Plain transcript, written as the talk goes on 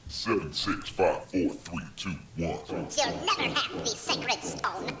7, 6, 5, 4, 3, 2, 1. You'll never have the sacred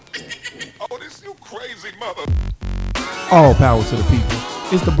stone. Oh, this you crazy mother. All power to the people.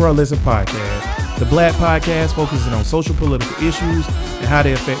 It's the Bruh Listen Podcast. The Black Podcast focusing on social political issues and how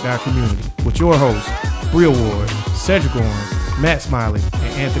they affect our community. With your hosts, Bria Ward, Cedric Owens, Matt Smiley,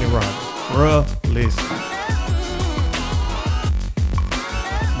 and Anthony Rogers. Bruh Listen.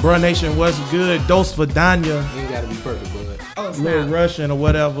 Bruh Nation, what's good? Dos Vidania. You ain't gotta be perfect, bud. Oh, it's Little not. Russian or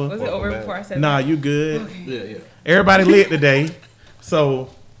whatever. Was it over before I said Nah, that? you good. Okay. Yeah. Everybody lit today. So,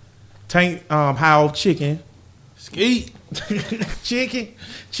 Tank how chicken. Skeet. chicken.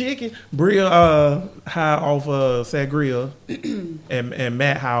 Bria high off sangria and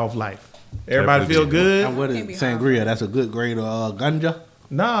Matt high off life. Everybody feel And good? what Can't be is sangria? That's a good grade of ganja.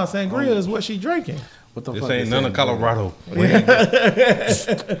 Nah, sangria is what she drinking. What the This fuck ain't is none of sangria? Colorado.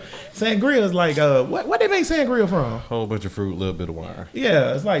 Sangria is like what they make sangria from? Whole bunch of fruit, little bit of wine.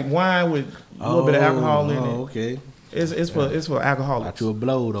 Yeah, it's like wine with a little bit of alcohol in it. Okay. It's for alcoholics. Got you a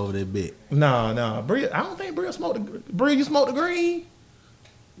blowed over that bit. Nah. Bria, I don't think Bria smoked the Bria. You smoked the green?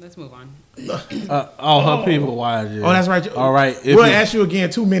 Let's move on. All her people wise. Yeah. Oh, that's right. All right. If We'll you- ask you again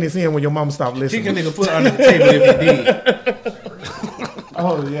 2 minutes in when your mama stopped Kick a listening. nigga foot under the table if he did.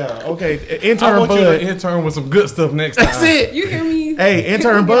 Oh yeah. Okay. I Intern want you Bud. to intern with some good stuff next time. That's it. You hear me? Hey,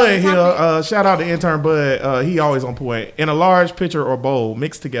 intern Get Bud on here. topic. Shout out to intern Bud. He always on point. In a large pitcher or bowl,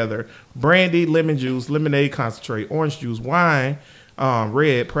 mix together brandy, lemon juice, lemonade concentrate, orange juice, wine,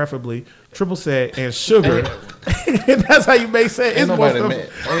 red preferably, triple sec, and sugar. That's how you make sense. Ain't nobody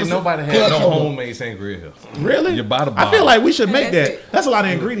had no Clutch. homemade sangria here. Really? You buy the I feel bottle. like we should make That's that. it. That's a lot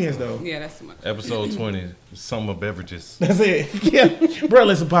of ingredients though. Yeah, that's too much. Episode 20, summer beverages. That's it. Yeah. Bro,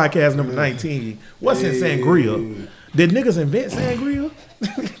 listen, podcast number 19. What's in sangria? Did niggas invent sangria?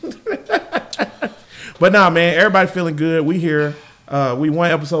 But nah, man, everybody feeling good. We here. We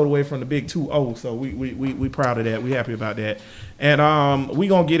one episode away from the big 2-0, so we proud of that. We happy about that. And we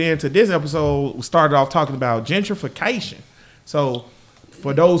gonna get into this episode. We started off talking about gentrification. So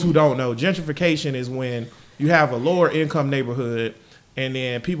for those who don't know, gentrification is when you have a lower income neighborhood and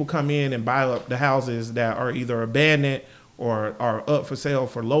then people come in and buy up the houses that are either abandoned or are up for sale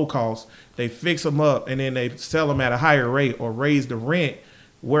for low cost. They fix them up and then they sell them at a higher rate or raise the rent,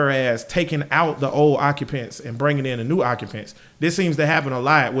 whereas taking out the old occupants and bringing in the new occupants. This seems to happen a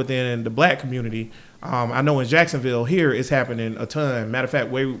lot within the black community. I know in Jacksonville here it's happening a ton. Matter of fact,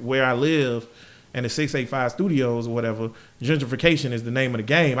 where I live in the 685 studios or whatever, gentrification is the name of the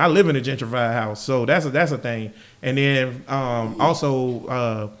game. I live in a gentrified house, so that's a thing. And then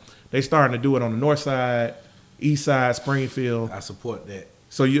also they starting to do it on the north side, east side, Springfield. I support that.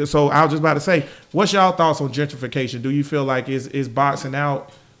 So I was just about to say, what's y'all thoughts on gentrification? Do you feel like it's boxing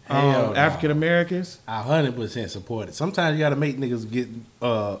out Hell no. African Americans? I 100% support it. Sometimes you gotta make niggas get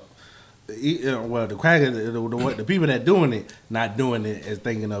the crackers, the people that doing it, not doing it as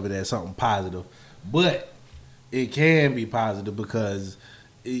thinking of it as something positive, but it can be positive because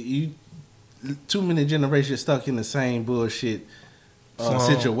you too many generations stuck in the same bullshit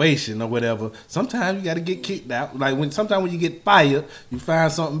situation or whatever. Sometimes you got to get kicked out. Like sometimes when you get fired, you find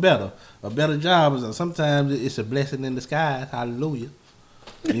something better, a better job. Sometimes it's a blessing in disguise. Hallelujah.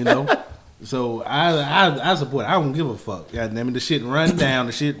 You know. So I support it. I don't give a fuck. God damn it, the shit run down,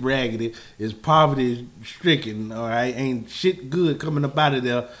 the shit raggedy, is poverty stricken. All right, ain't shit good coming up out of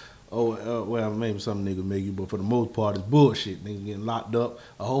there. Oh, well, maybe some niggas make you, but for the most part, it's bullshit. Niggas getting locked up,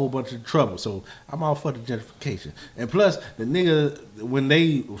 a whole bunch of trouble. So I'm all for the gentrification. And plus, the nigga, when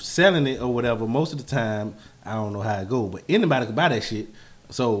they selling it or whatever, most of the time, I don't know how it go, but anybody could buy that shit.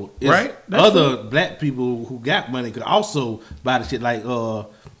 So it's Right, that's other black people who got money could also buy the shit, like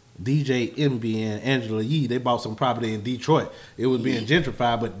DJ Envy and Angela Yee. They bought some property in Detroit. It was being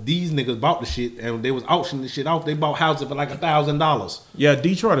gentrified, but these niggas bought the shit and they was auctioning the shit off. They bought houses for like $1,000. Yeah,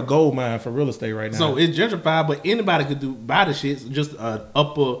 Detroit a gold mine for real estate right now. So it's gentrified, but anybody could buy the shit. It's just an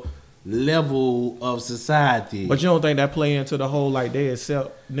upper level of society. But you don't think that play into the whole like they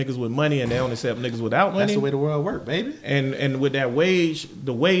accept niggas with money and they don't accept niggas without money? That's the way the world works, baby. And with that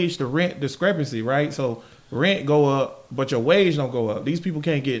the rent discrepancy, right? So rent go up, but your wage don't go up. These people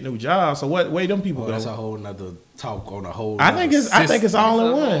can't get new jobs. So what way them people Well, go? that's a whole nother talk on a whole. I think it's all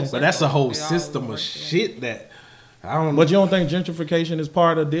in one. But that's a whole They all system work of together. shit that I don't. But you don't think gentrification is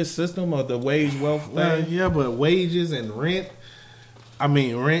part of this system of the wage wealth thing? Yeah, but wages and rent. I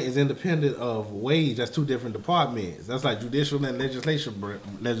mean, rent is independent of wage. That's two different departments. That's like judicial and legislation.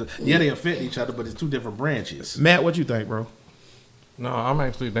 Yeah, they affect each other, but it's two different branches. Matt, what you think, bro? No, I'm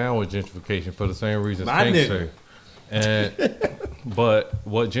actually down with gentrification for the same reasons My Tank nigga. say. But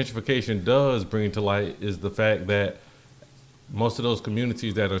what gentrification does bring to light is the fact that most of those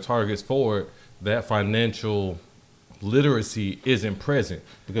communities that are targets for it, that financial literacy isn't present.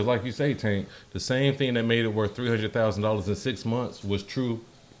 Because like you say, Tank, the same thing that made it worth $300,000 in 6 months was true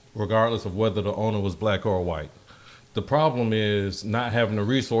regardless of whether the owner was black or white. The problem is not having the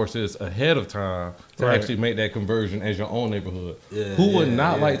resources ahead of time to Right. actually make that conversion as your own neighborhood. Who would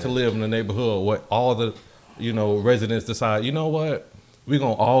not like to live in a neighborhood where all the, residents decide, you know what? We're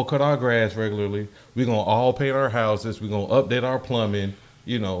going to all cut our grass regularly. We're going to all paint our houses. We're going to update our plumbing.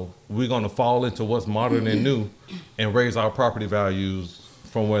 We're going to fall into what's modern and new and raise our property values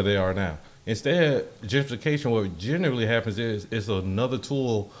from where they are now. Instead, gentrification, what generally happens is it's another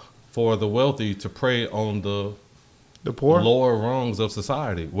tool for the wealthy to prey on the poor. lower rungs of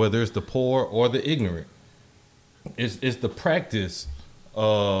society, whether it's the poor or the ignorant. It's the practice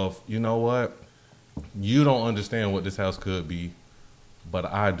of, you know what? You don't understand what this house could be, but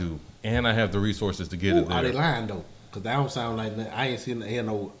I do. And I have the resources to get it there. Are they lying though? Because that don't sound like I ain't hear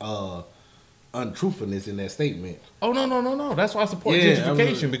no untruthfulness in that statement. Oh, no. That's why I support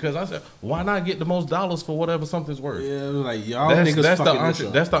gentrification, because I said, why not get the most dollars for whatever something's worth? Yeah, like y'all That's niggas the fucking this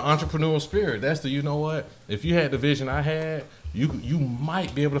up. that's the entrepreneurial spirit. That's the, you know what? If you had the vision I had, you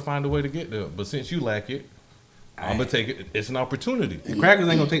might be able to find a way to get there. But since you lack it, I'm gonna take it. It's an opportunity. And crackers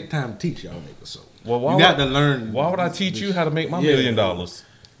ain't gonna take the time to teach y'all niggas. So Well, why you got to learn. Why would I teach you how to make my Yeah. $1 million?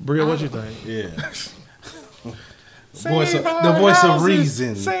 Bria, what you think? Yeah. The voice of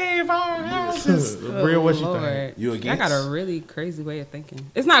reason. Save our houses. Bria, what you think? Lord. You I against? got a really crazy way of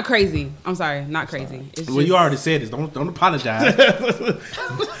thinking. It's not crazy. I'm sorry, not crazy. It's Well, just, you already said this. Don't apologize.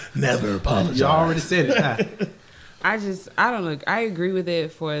 Never apologize. You already said it. I don't know. I agree with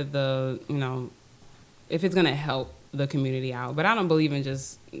it for the, if it's gonna help the community out. But I don't believe in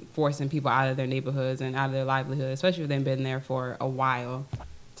just forcing people out of their neighborhoods and out of their livelihood, especially if they've been there for a while,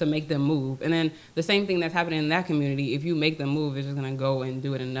 to make them move. And then the same thing that's happening in that community, if you make them move, it's just gonna go and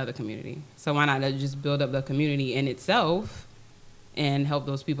do it in another community. So why not just build up the community in itself and help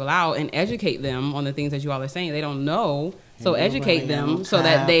those people out and educate them on the things that you all are saying they don't know. So educate them so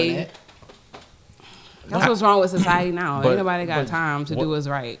that they. That's what's wrong with society now. But- Ain't nobody got but time to what- do what's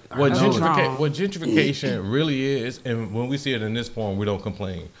right. What, That's what's wrong. what gentrification really is, and when we see it in this form, we don't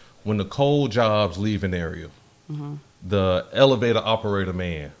complain. When the cold jobs leave an area, the elevator operator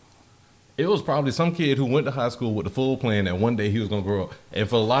man, it was probably some kid who went to high school with the full plan that one day he was going to grow up. And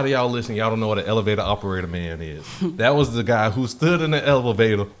for a lot of y'all listening, y'all don't know what an elevator operator man is. That was the guy who stood in the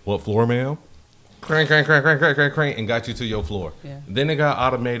elevator. What floor, ma'am? Crank, crank, crank, crank, crank, crank, crank, and got you to your floor. Yeah. Then it got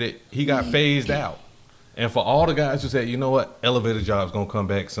automated. He got phased out. And for all the guys who said, you know what, elevator job's going to come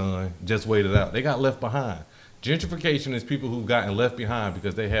back, son, just wait it out, they got left behind. Gentrification is people who've gotten left behind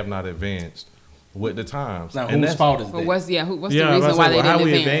because they have not advanced with the times. Now, And whose that's- fault is But that? what's Yeah, the I was reason about why to they say, how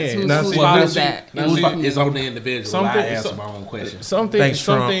didn't we advance? advance? Now, Whose see, fault now is see- that? now Whose see- fault? It's on the individual. I answer some- my own question. Thanks,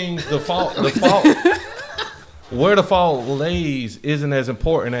 Trump. the fault, where the fault lays isn't as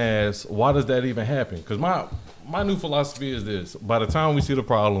important as why does that even happen? Because my new philosophy is this: by the time we see the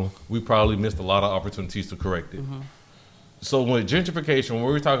problem, we probably missed a lot of opportunities to correct it. So with gentrification, when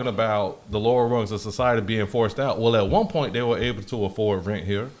we're talking about the lower rungs of society being forced out, well, at one point they were able to afford rent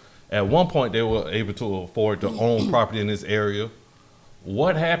here. At one point they were able to afford to own property in this area.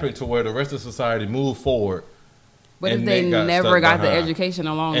 What happened to where the rest of society moved forward? But if and they got never stuck got the behind? education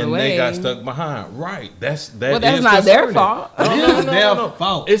along the And way, they got stuck behind. Right. That well, that's is not their concerning. fault. It's their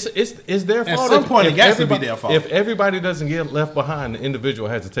fault. It's their At fault. some point, it got to be everybody- their fault. If everybody doesn't get left behind, the individual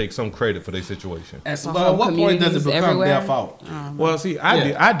has to take some credit for their situation. At The what whole point does communities it become everywhere. their fault? Well, see,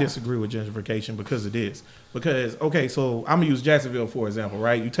 Yeah. I disagree with gentrification because of this. Because, okay, so I'm going to use Jacksonville for example,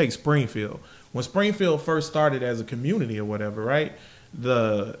 right? You take Springfield. When Springfield first started as a community or whatever, right?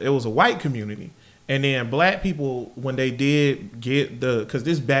 It was a white community. And then black people, when they did get because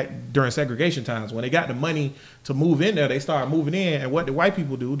this back during segregation times, when they got the money to move in there, they started moving in. And what the white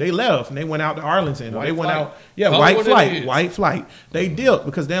people do, they left and they went out to Arlington. Or they went flight. out, yeah, Call it white what it flight, is. white flight. They dipped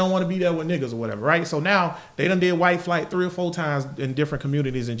because they don't want to be there with niggas or whatever, right? So now they done did white flight 3 or 4 times in different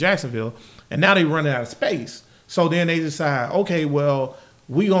communities in Jacksonville. And now they running out of space. So then they decide, okay, well,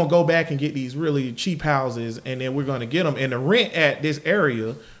 we gonna go back and get these really cheap houses, and then we're gonna get them. And the rent at this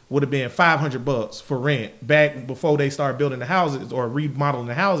area would have been $500 for rent back before they started building the houses or remodeling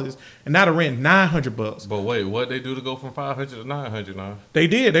the houses, and now the rent $900. But wait, what they do to go from 500 to 900 now? They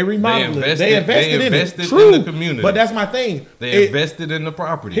did. They remodeled it. They They invested invested in it. in True, the community. But that's my thing. They It- invested in the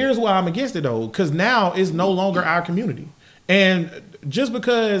property. Here's why I'm against it though, because now it's no longer our community, and just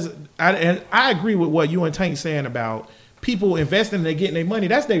because I agree with what you and Tank saying about people investing and they getting their money,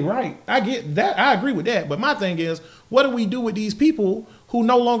 that's their right. I get that. I agree with that. But my thing is, what do we do with these people who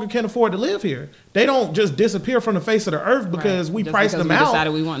no longer can afford to live here. They don't just disappear from the face of the earth because Right. we Just priced because them we out.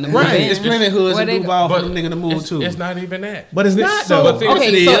 decided we wanted to move Right. in. It's plenty of hoods Where in they- Duval for But them nigga to move to. It's not even that. But it's not, though. But Yes, Okay,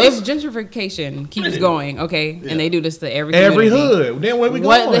 it so is. if gentrification keeps going, okay, and they do this to every Every community, hood. Then where we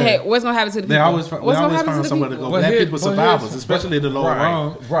what going? the heck? What's gonna happen to the They people? always, What's they gonna always happen to find the somewhere to people? go. Well, Black here- people well, survivors, here's- especially the lower right,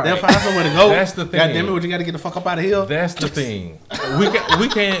 wrong. right. They'll find somewhere to go. That's the God damn thing. it, what you got to get the fuck up out of here? That's the thing.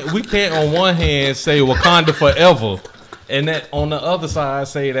 We can't on one hand say Wakanda forever, and that on the other side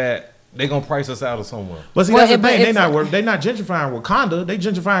say that they gonna price us out of somewhere. But see, Well, that's the but thing. it's- They not gentrifying Wakanda. They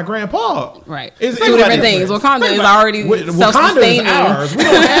gentrifying Grand Park. Right. It's Two different things. difference. Wakanda is already Wakanda is self-sustaining. ours. We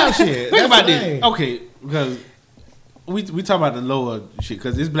don't have shit. Think That's about the this. thing. Okay, because we talk about the lower shit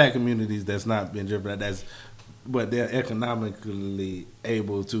because it's black communities that's not been gentrified. But they're economically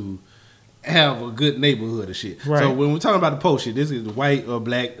able to have a good neighborhood of shit. Right. So when we're talking about the post shit, this is white or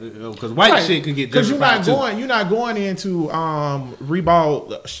black because white Right. shit could get Because gentrified you're not going into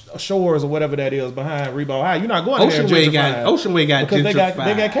Reebok Shores or whatever that is behind Reebok High. You're not going Ocean there Way and got gentrifying. Ocean Way got because gentrified.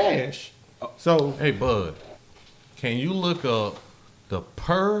 they got cash. So Hey, Bud, can you look up the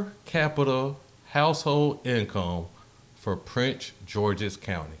per capita household income for Prince George's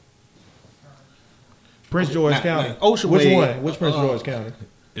County? Prince George Now- County. now, Ocean Which Way, one? Which Prince George County?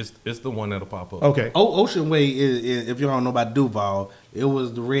 It's the one that'll pop up. Okay. Ocean Way is if you don't know about Duval, it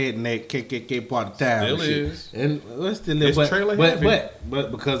was the redneck KKK part of town. Still and shit. is. And it's still is. It's But, trailer but, heavy.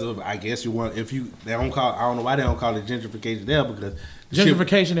 but because of I guess you want if you they don't call I don't know why they don't call it gentrification there because the shit-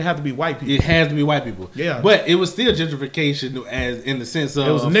 Gentrification, it have to be white people. it has to be white people. Yeah. But it was still gentrification as in the sense of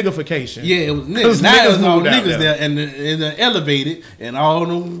It was niggification. Yeah, it was 'Cause niggas. Now niggas it was all moved out niggas there. there and elevated and all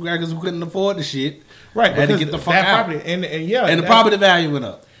them guys who couldn't afford the shit. Right. Had to because get the fuck that out. property, and yeah, And the that- property value went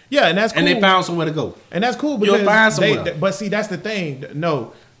up. Yeah, and that's cool. And they found somewhere to go. And that's cool You'll because find somewhere. but see, that's the thing.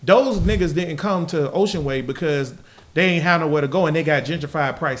 No, those niggas didn't come to Ocean Way because they ain't have nowhere to go and they got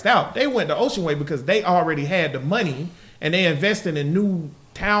gentrified, priced out. They went to Ocean Way because they already had the money and they invested in new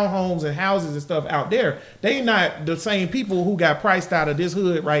townhomes and houses and stuff out there. They not the same people who got priced out of this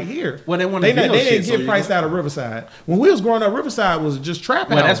hood right here. Well, they wanna They build didn't shit, so get you priced go- out of Riverside. When we was growing up, Riverside was just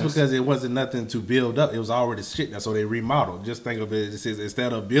trapping. Well, that's because it wasn't nothing to build up. It was already shit there, so they remodeled. Just think of it as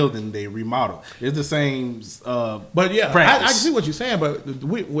instead of building, they remodeled. It's the same. But yeah, I practice. see what you're saying. But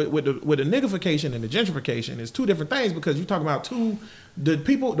with the niggification and the gentrification, it's two different things because you're talking about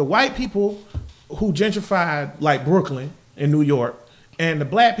the white people who gentrified like Brooklyn in New York, and the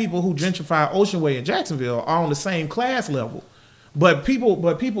black people who gentrified Ocean Way in Jacksonville are on the same class level. But people,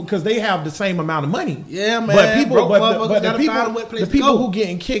 because they have the same amount of money. Yeah, man. But people, Broke but motherfuckers the gotta people, find a wet place the to people go. who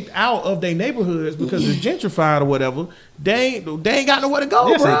getting kicked out of their neighborhoods because it's gentrified or whatever, they ain't got nowhere to go.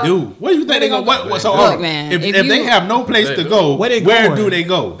 Yes, bruh. they do. Where you think they gonna? So Look, man, if if they you- have no place They to do. go, Where they where going? do they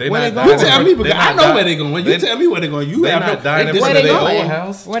go? They Where not they dying going? You tell in- me because they I not know dying- where they going. You tell me where they going. You They have not no. dying in They front Where of they their going? old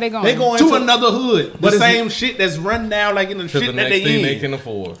house Where they going? They going to to- another hood. But The it's- same shit that's run down like in the to shit the that next they thing they in. can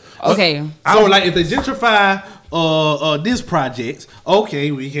afford. Okay. So like if they gentrify this project,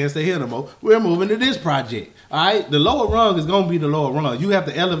 okay, we can't stay here no more. We're moving to this project. All right, the lower rung is gonna be the lower rung. You have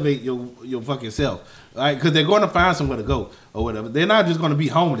to elevate your fucking self. All right, because they're going to find somewhere to go or whatever. They're not just going to be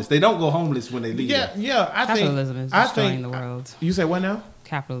homeless. They don't go homeless when they leave. Yeah, yeah. I think Capitalism is destroying the world. You say what now?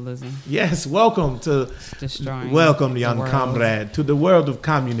 Capitalism Yes. Welcome to is destroying. welcome, the young world. comrade, to the world of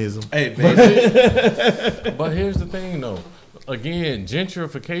communism. Hey, baby. But here's the thing, though. Again,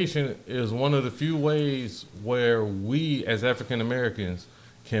 gentrification is one of the few ways where we, as African Americans,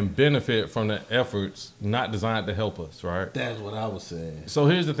 can benefit from the efforts not designed to help us, right? That's what I was saying. So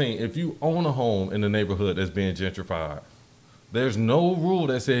here's the thing: if you own a home in the neighborhood that's being gentrified, there's no rule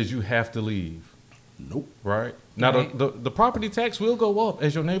that says you have to leave. Nope. Right? Now, Right. the property tax will go up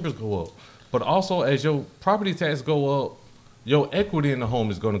as your neighbors go up. But also, as your property tax go up, your equity in the home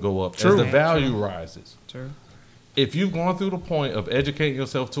is going to go up True. as the value rises. True. If you've gone through the point of educating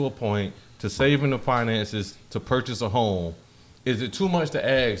yourself to a point to saving the finances to purchase a home, is it too much to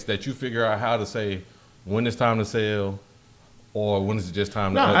ask that you figure out how to say when it's time to sell or when is it just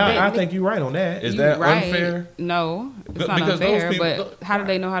time No, to update? I think you're right on that. Is You that right. unfair? No, it's Because not those unfair. people- But how do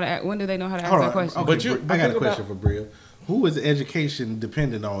they know how to act? When do they know how to ask Hold that on. question? Okay, But you- I but got a think question for Bria. Who is education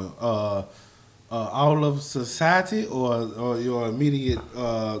dependent on? All of society or your immediate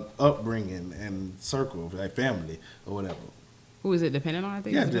upbringing and circle, like family or whatever? Who is it dependent on? I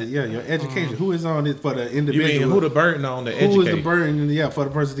think. Yeah, Is it- your education. Who is on it for the You individual? mean who the burden on the Who is the educate? burden? Yeah, for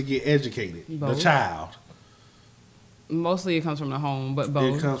the person to get educated, the Both. child. Mostly it comes from the home, but It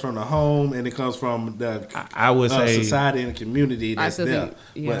both. comes from the home and it comes from the I would say society and the community I that's still there. think-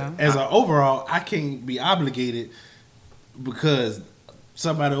 yeah. But as an overall, I can't be obligated because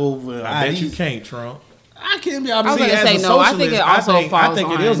somebody over. I bet IDs you can't, Trump. I can't be I was opposite. gonna as say a no. I think socialist, it also falls I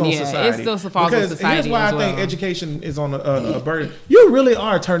think it is on yeah, society. it still falls because on society. here's why as I think well. education is on a burden. You really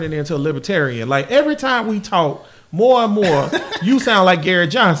are turning into a libertarian. Like every time we talk, more and more, you sound like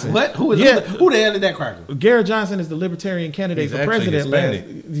Garrett Johnson. What? Who the hell did that cracker? Garrett Johnson is the libertarian candidate He's for actually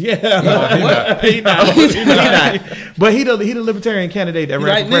president. Hispanic. Yeah, he not. He not. But he the libertarian candidate that ran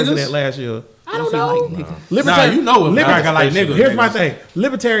like for president niggas? last year. I don't know. Nah, you know if cracker like niggas. Here's my niggas. thing: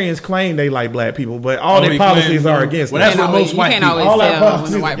 libertarians claim they like black people, but all Oh, their they policies claim- are against well, them. that's what most You white can't people. always All our tell when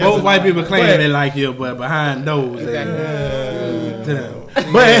policies a white against Most white people claim But- they like you, but behind those,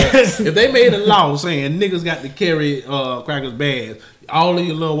 But if they made a law saying niggas got to carry crackers bags, all of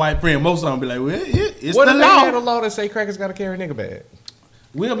your little white friends, most of them be like, well, it's What the if they had a law. law that say crackers got to carry a nigga bag?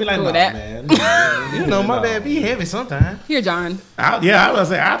 We'll be like, Cool nah, with that. man. You know, my bag be heavy sometimes. Here, John. I was gonna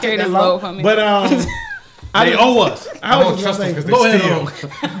say I'll Carry take that this low. load for me. But They owe us. I don't was gonna trust them say, 'cause they Go ahead steal.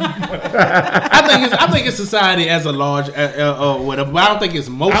 on. I think it's society as a large, whatever. But I don't think it's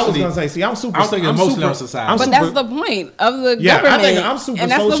mostly. I was gonna say, see, I'm super. I don't think it's I'm mostly super, on society. I'm But super- that's the point of the yeah, government. I think I'm super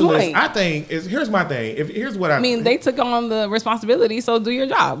and that's the socialist. point. I think here's my thing. Here's what I I mean, they took on the responsibility, so do your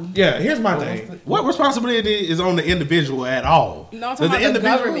job. yeah, here's my thing. What responsibility is on the individual at all? No, I'm talking about the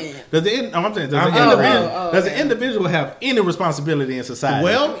government. Does the individual have any responsibility in society?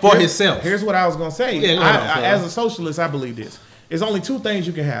 Well, for here's- himself. Here's what I was gonna say. Yeah, go ahead, Phil. As a socialist, I believe this. There's only two things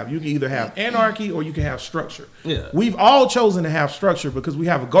you can have. You can either have anarchy or you can have structure. Yeah. We've all chosen to have structure because we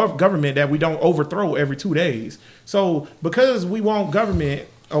have a government that we don't overthrow every 2 days. So because we want government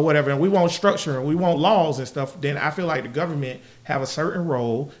or whatever, and we want structure and we want laws and stuff, then I feel like the government have a certain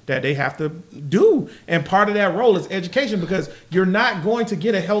role that they have to do. And part of that role is education, because you're not going to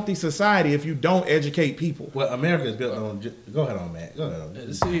get a healthy society if you don't educate people. Well, America is built on. Go ahead on, Matt. Go ahead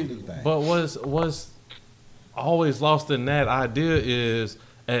on. See, Do the thing. but what's always lost in that idea is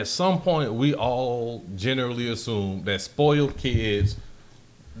at some point we all generally assume that spoiled kids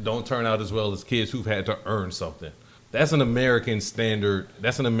don't turn out as well as kids who've had to earn something. That's an American standard.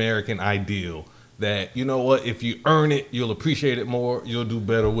 That's an American ideal. That, you know what, if you earn it, you'll appreciate it more, you'll do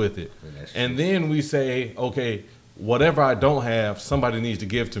better with it. And then we say, okay, whatever I don't have, somebody needs to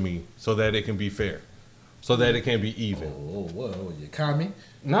give to me so that it can be fair, so that it can be even. Whoa, you commie?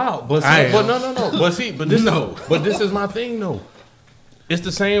 No, but I see, but am. no. But see, but this No. but this is my thing though. It's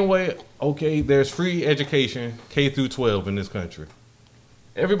the same way. Okay, there's free education K through 12 in this country.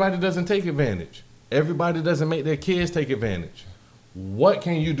 Everybody doesn't take advantage. Everybody doesn't make their kids take advantage. What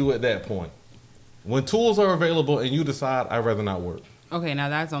can you do at that point when tools are available and you decide I'd rather not work? Okay, now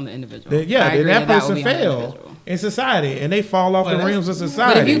that's on the individual. Then, yeah, I then agree that would person be on the failed individual. in society, and they fall off Well, the that's- rims of But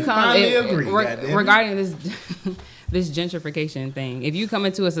society. if you come Finally agree, goddamn. regarding this this gentrification thing, if you come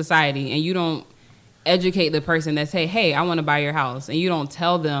into a society and you don't educate the person that say, hey, I want to buy your house, and you don't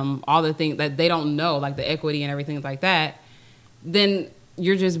tell them all the things that they don't know, like the equity and everything like that, then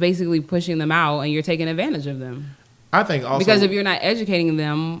you're just basically pushing them out and you're taking advantage of them. I think also Because if you're not educating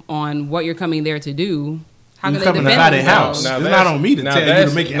them on what you're coming there to do, how You can they coming to defend buy their themselves? house. It's not on me to tell you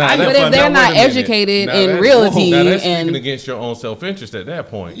to make it. I But ain't if fun. they're now, not wait a minute. educated Now in that's- realty now that's and- speaking against your own self-interest at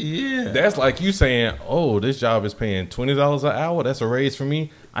that point. Yeah. That's like you saying, oh, this job is paying $20 an hour. That's a raise for me.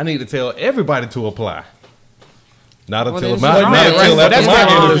 I need to tell everybody to apply. Not Well, until then my, it's not wrong. until But after that's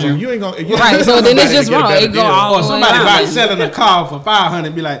my wrong. interview. You ain't gonna Right, so then it's just get a wrong. better It go deal. all Or the way somebody around. selling a car for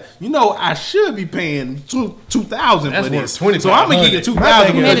 $500, be like, you know, I should be paying $2,000 for That's this. worth So I'm gonna get you My $2,000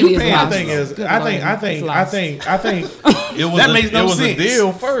 thing because is, you Humanity is paying. my lost. thing is, Good I Lord. think, It's lost. It was, That makes no it was sense. a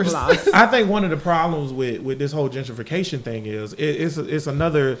deal first. I think one of the problems with this whole gentrification thing is it's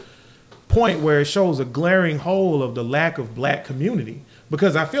another point where it shows a glaring hole of the lack of black community.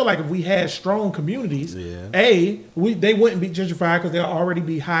 Because I feel like if we had strong communities, they wouldn't be gentrified because they'll already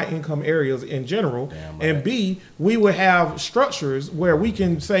be high income areas in general. And B, we would have structures where we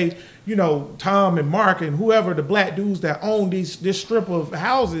can say, you know, Tom and Mark and whoever the black dudes that own this strip of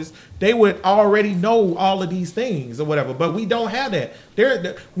houses, they would already know all of these things or whatever. But we don't have that.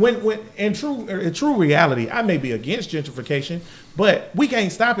 When in true reality, I may be against gentrification, but we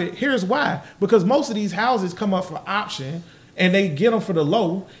can't stop it. Here's why: because most of these houses come up for option. And they get them for the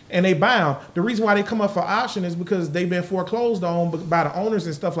low, and they buy them. The reason why they come up for auction is because they've been foreclosed on by the owners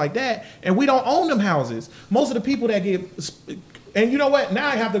and stuff like that. And we don't own them houses. Most of the people that get, and you know what? Now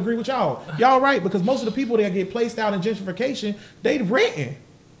I have to agree with y'all. Y'all right, because most of the people that get placed out in gentrification, they renting.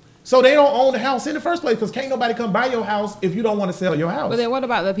 So they don't own the house in the first place because can't nobody come buy your house if you don't want to sell your house. But then what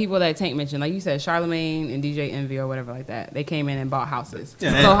about the people that Tank mentioned? Like you said, Charlemagne and DJ Envy or whatever like that. They came in and bought houses.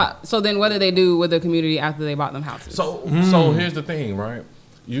 Yeah. So then what did they do with the community after they bought them houses? So here's the thing, right?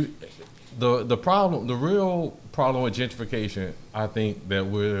 The real problem with gentrification, I think that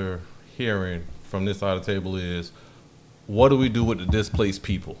we're hearing from this side of the table is, what do we do with the displaced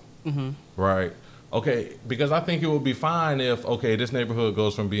people? Right? Okay, because I think it would be fine if, okay, this neighborhood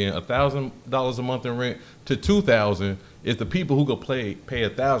goes from being $1,000 a month in rent to $2,000. If the people who could pay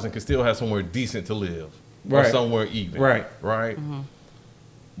 $1,000 can still have somewhere decent to live, or Right. somewhere even, right?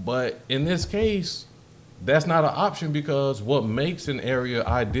 But in this case, that's not an option, because what makes an area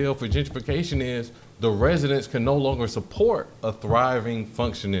ideal for gentrification is the residents can no longer support a thriving,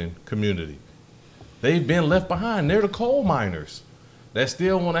 functioning community. They've been left behind. They're the coal miners that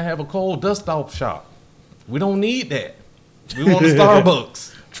still want to have a coal dust-off shop. We don't need that. We want a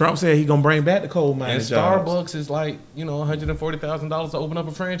Starbucks. Trump said he gonna bring back the coal mining And jobs. Starbucks is like, $140,000 to open up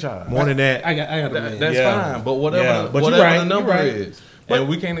a franchise. More than that. I got That's Yeah. fine, but whatever, Yeah, but you're whatever right, the number you're right. is, and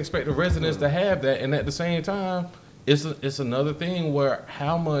we can't expect the residents to have that. And at the same time, it's another thing where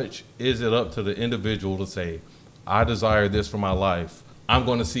how much is it up to the individual to say, I desire this for my life, I'm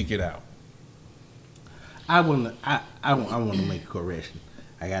going to seek it out. I want to make a correction.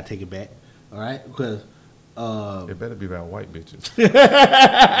 I gotta take it back. All right, because It better be about white bitches.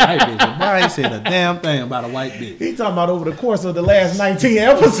 white bitch. Boy, I ain't said a damn thing about a white bitch. He talking about over the course of the last 19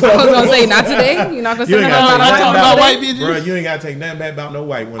 episodes. I was gonna say not today. You're not gonna say You ain't nothing gotta about take our nothing talk about today? white bitches? Bro, you ain't got to take nothing back about no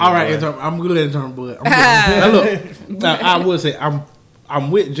white women. All right, bro. I'm good in terms, but now, look, now, I would say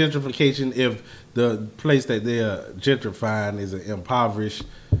I'm with gentrification if the place that they're gentrifying is an impoverished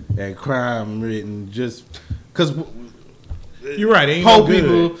and crime ridden, just because You're right. Ain't poor no good.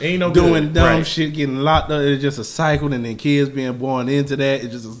 people Ain't no doing good. dumb Right. shit, getting locked up. It's just a cycle, and then kids being born into that.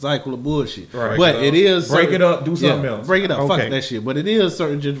 It's just a cycle of bullshit. Right. But it is Break certain- it up, do something else. Break it up. Okay. Fuck that shit. But it is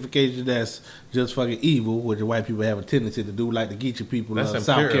certain gentrification that's just fucking evil, which the white people have a tendency to do, like the Geechee people That's of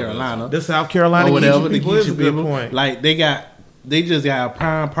South imperialism. Carolina. The South Carolina or whatever, Geechee the people is a Geechee good people. point. Like they just got a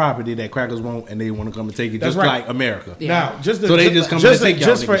prime property that crackers want, and they want to come and take it, That's just right. like America. Yeah. Now, just to, So they just come just, to take y'all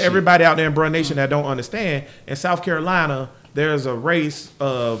just for nigga shit. everybody out there in Bruh Nation that don't understand, in South Carolina, there's a race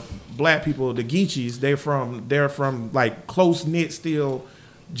of black people, the Geechees. They're from like close knit, still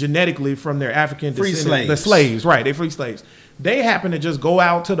genetically from their African Free descendants. The slaves. slaves, right? They free slaves. They happen to just go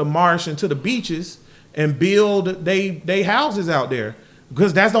out to the marsh and to the beaches and build they houses out there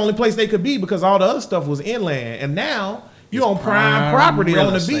because that's the only place they could be, because all the other stuff was inland, and now you on prime property real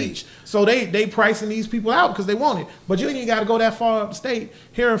on the estate. beach. So they pricing these people out because they want it. But you ain't even got to go that far upstate.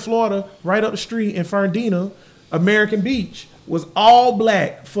 Here in Florida, right up the street in Fernandina, American Beach was all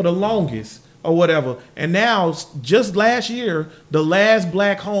black for the longest or whatever. And now, just last year, the last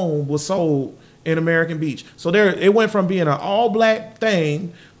black home was sold in American Beach. So it went from being an all black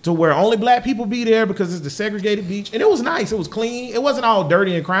thing to where only black people be there because it's the segregated beach. And it was nice. It was clean. It wasn't all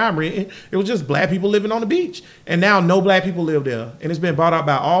dirty and crime ridden. It was just black people living on the beach. And now no black people live there. And it's been bought out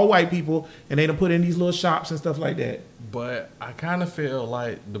by all white people, and they done put in these little shops and stuff like that. But I kind of feel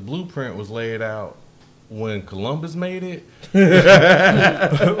like the blueprint was laid out when Columbus made it.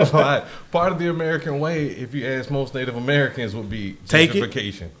 Like, part of the American way, if you ask most Native Americans, would be Take it.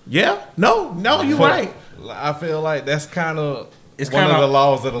 gentrification. Yeah? No, you're But right. I feel like that's kind of It's one of kinda- the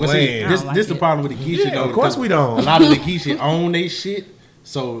laws of the But see, land. this the problem with the Geechee. Yeah, though, of course because we don't. A lot of the Geechee own they shit,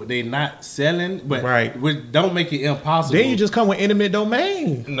 so they not selling. But Right. which don't make it impossible. Then you just come with intimate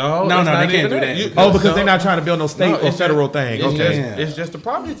domain. No, No, it's no, not they can't even do that. You- Oh, because no, they're not trying to build no state no, or it's federal just- thing. It's Okay. just, it's just the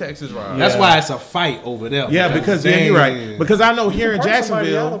property taxes rise. That's why it's a fight over there. Yeah, because yeah, you're right. Damn. Because I know here in Price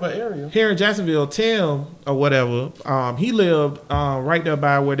somebody out Jacksonville, of an area. here in Jacksonville, Tim or whatever, he lived right there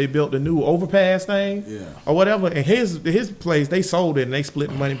by where they built the new overpass thing, Yeah. or whatever. And his place, they sold it and they split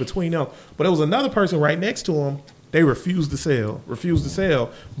the money between them. But there was another person right next to him. They refused to sell.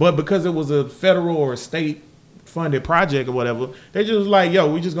 But because it was a federal or a state funded project or whatever, they just was like, yo,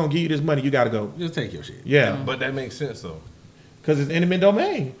 we just gonna give you this money. You gotta go. Just take your shit. Yeah. But that makes sense though. Because it's intimate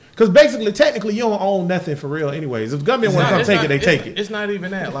domain. Because basically, technically, you don't own nothing for real anyways. If the government want to come It's take not- it, they it's- take it. It's not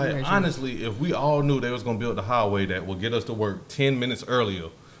even that. Like, honestly, if we all knew they was going to build the highway that would get us to work 10 minutes earlier,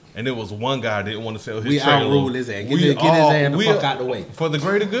 and there was one guy that didn't want to sell his We trailer, outrule his ass. Get we his ass the we- fuck out the way. For the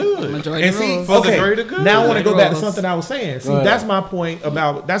greater good. Majority And see, rules. For the okay, greater good. now I want to go back to Rules. something I was saying. See, ahead. that's my point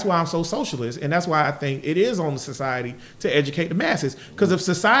about, that's why I'm so socialist, and that's why I think it is on the society to educate the masses. Because if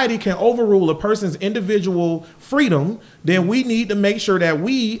society can overrule a person's individual freedom, then we need to make sure that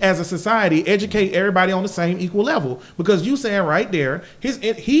we, as a society, educate everybody on the same equal level. Because you saying right there,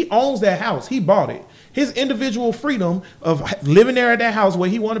 he owns that house, he bought it. His individual freedom of living there at that house where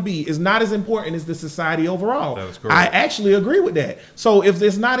he want to be is not as important as the society overall. That is correct. I actually agree with that. So if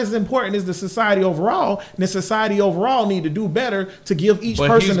it's not as important as the society overall, then society overall need to do better to give each But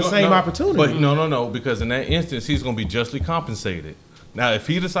person he's the go- same no, opportunity. But no, because in that instance, he's going to be justly compensated. Now, if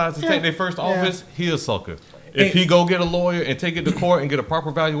he decides to take their first office, he a sucker. If he go get a lawyer and take it to court and get a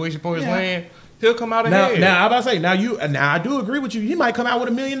proper valuation for his land, He'll come out Now, ahead. now I'm about to say, now I do agree with you. He might come out with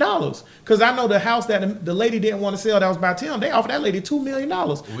 $1 million because I know the house that the lady didn't want to sell that was by Tim. They offered that lady $2 million.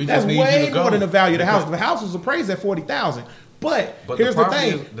 We That's just need you way to go. more than the value of the house. The house was appraised at $40,000. But here's the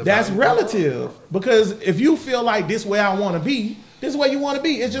property thing: is- the that's value- relative because if you feel like this way I want to be, this is where you want to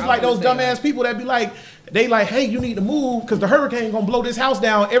be. It's just like those dumbass people that be like, they like, hey, you need to move because the hurricane gonna blow this house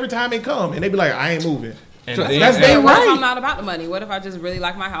down every time it come, and they be like, I ain't moving. And That's then- their What if right. I'm not about the money? What if I just really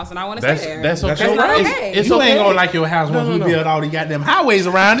like my house and I want to stay there? That's okay. That's not right. okay. It's you okay. ain't gonna like your house once No, we no. build all the goddamn highways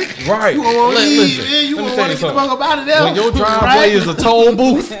around it. Right. You gonna Listen, you let me gonna tell want you to get the something. fuck up out of there. When your driveway Right? is a toll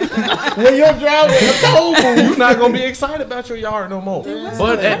booth, When your driveway is a toll booth. you're not gonna be excited about your yard no more.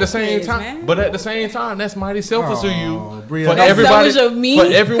 But at the same benefits, time, man? that's mighty selfish of you. Bria, For that's everybody, selfish of me? for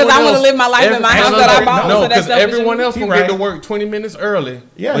everyone 'Cause I wanna else- live my life in my house that I bought, No, so that's because selfish of everyone me? else He can right. get to work 20 minutes early.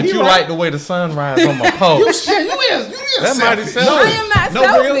 Yeah, but he you right. like the way the sun rises on my post. Shit, you is That mighty selfish. selfish. I am not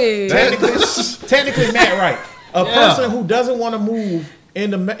No, Bria, selfish. technically, Matt, right? A Yeah. person who doesn't want to move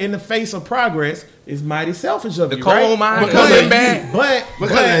in the face of progress is mighty selfish of The you, coal right? mine Because coming of back. you. But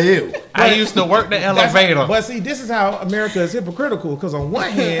Because of you. I used to work the elevator. But see, this is how America is hypocritical. Because on one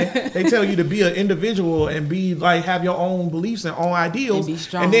hand, they tell you to be an individual and be like have your own beliefs and own ideals, And be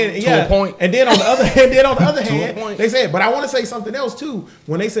strong. then To a point. and then on the other a hand, point. they said. But I want to say something else too.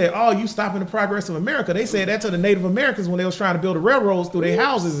 When they said, "Oh, you stopping the progress of America," they said that to the Native Americans when they was trying to build the railroads through their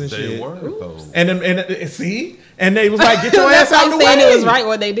houses and They shit. were though. And see, and they was like, "Get your ass That's out like of the way." saying it was right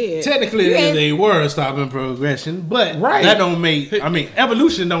what they did. Technically, You ain't- they were stopping progression, but Right. that don't make. I mean,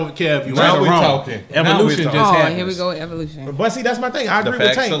 evolution don't care if you Now right or we wrong. talking. Now we Evolution talking. just Oh, happens. here we go with evolution. But see, that's my thing. I agree with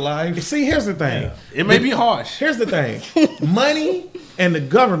facts Tank. of life. See, here's the thing. It may be harsh. Here's the thing. Money and the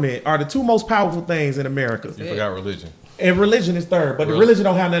government are the two most powerful things in America. You forgot religion. And religion is third, but the Really? religion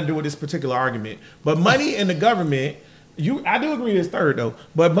don't have nothing to do with this particular argument. But money and the government, I do agree it's third though.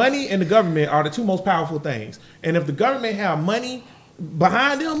 But money and the government are the two most powerful things. And if the government have money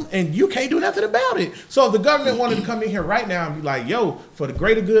behind them, and you can't do nothing about it. So if the government wanted to come in here right now and be like, "Yo, for the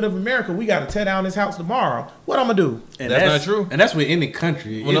greater good of America, we got to tear down this house tomorrow," what I'm gonna do? And That's not true. And that's with any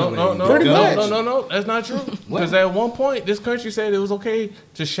country. Well, anyway. no, Pretty much. no. That's not true. Because at one point, this country said it was okay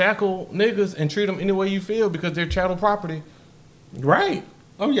to shackle niggas and treat them any way you feel because they're chattel property. Right.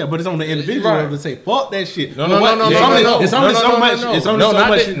 Oh yeah, but it's on the individual Right. to say fuck that shit. No, But no, what- no, it's no, only, no, no. It's only No, so no, much. no, It's only no, so not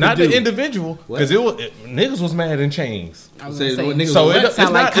much. the, you not can the do. individual, because niggas was mad in chains. I was Say gonna say, what niggas So was it, what? it's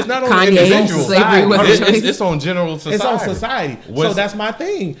Sound not. like It's not on Kanye the individual. slavery was a choice. It's on general society. It's on society. So When- that's my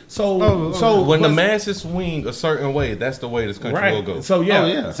thing. So Oh, so when the plus- masses swing a certain way, that's the way this country will go. So yeah, Oh,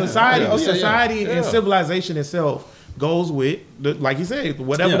 yeah. society, Yeah. Oh, yeah, yeah. society, and Yeah. civilization itself goes with, like you said,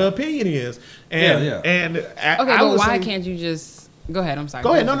 whatever Yeah. the opinion is. And Yeah, and Okay, I but would why say- can't you just go ahead? I'm sorry.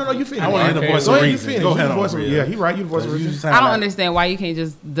 Go ahead. No, you finish. I want to hear the voice Go of ahead, you reason. finish. Go You ahead the on, voice of- Bria. Yeah, he right. You the voice of You reason. sound I don't like- understand why you can't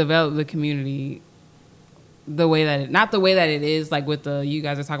just develop the community the way that not the way that it is, like with the you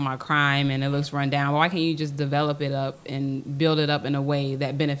guys are talking about crime and it looks run down. Why can't you just develop it up and build it up in a way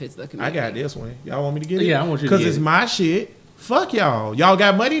that benefits the I community? got this one. Y'all want me to get it? Yeah, I want you to because get it's it. my shit. Fuck y'all. Y'all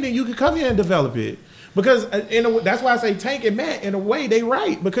got money, then you can come here and develop it. Because that's why I say Tank and Matt, in a way, they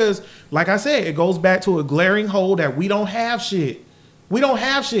right. Because, like I said, it goes back to a glaring hole that we don't have shit. We don't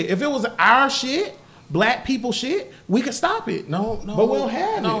have shit. If it was our shit, black people shit, we could stop it. No, But we don't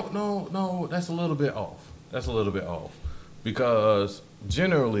have it. No. That's a little bit off. Because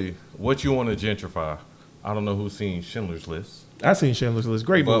generally, what you want to gentrify, I don't know who's seen Schindler's List, I seen Schindler's List.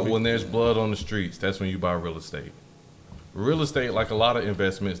 Great but movie. when there's blood on the streets, that's when you buy real estate. Real estate, like a lot of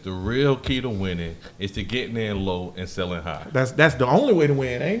investments, the real key to winning is to getting in low and selling high. That's the only way to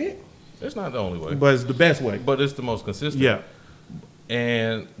win, ain't it? It's not the only way, But it's the best way. but it's the most consistent. Yeah.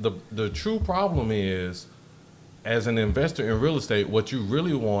 And the true problem is, as an investor in real estate, what you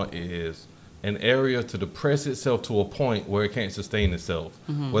really want is an area to depress itself to a point where it can't sustain itself,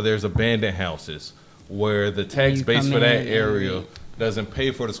 where there's abandoned houses, where the tax you base come for that in area doesn't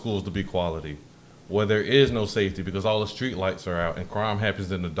pay for the schools to be quality, where there is no safety because all the street lights are out and crime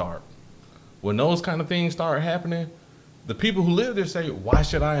happens in the dark. When those kind of things start happening, the people who live there say, why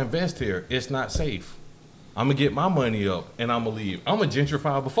should I invest here? It's not safe. I'm going to get my money up and I'm going to leave. I'm going to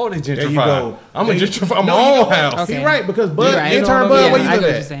gentrify before they gentrify. There you go. I'm going to There you- gentrify my No, you own know- house. Okay. See, right, because Bud, You're right. intern You know Bud, what I where mean? you I live get what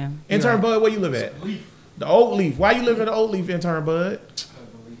at? you're saying. You're Intern right. Bud, where you live at? The Oak Leaf. Why you live in the Oak Leaf, intern Bud?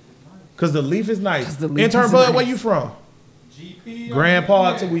 Because the leaf is nice. 'Cause the leaf Intern is Bud, nice. where you from? Grand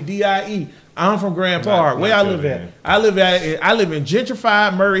Park to we DIE. I'm from Grand Park. Where I not live your at? man. I live in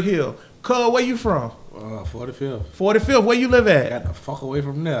gentrified Murray Hill. Cuz, where you from? 45th. 45th, where you live at? Got the fuck away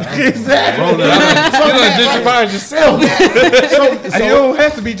from there. Exactly. You done gentrified yourself. You don't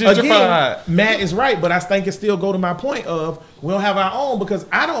have to be gentrified. Again, Matt is right, but I think it still go to my point of we don't have our own because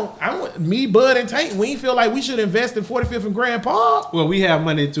me, Bud, and Tank, we feel like we should invest in 45th and Grand Park. Well, we have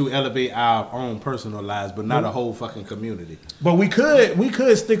money to elevate our own personal lives, but not a whole fucking community. But we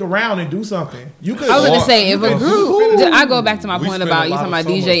could stick around and do something. You could. I was gonna say if a group, I go back to my We point spend about a you lot talking of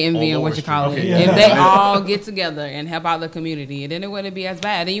about DJ summer Envy on and what Lower you call it. Street. Okay. If they all get together and help out the community, then it wouldn't be as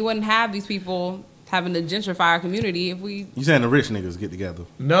bad. And you wouldn't have these people having to gentrify our community if we. You saying the rich niggas get together?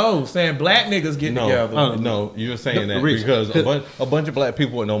 No, saying black niggas get together. No, you're saying The that rich. because a bunch of black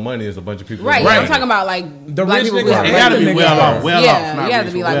people with no money is a bunch of people. Right, with yeah, money. I'm talking about like The black rich people niggas who have ain't gotta money. be well off. Well yeah, off, not you have to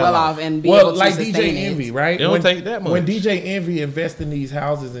rich, be like well off and be Well, able to like sustain DJ Envy, it. right? It don't take that much. When DJ Envy invest in these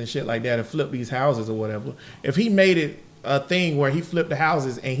houses and shit like that and flip these houses or whatever, if he made it a thing where he flipped the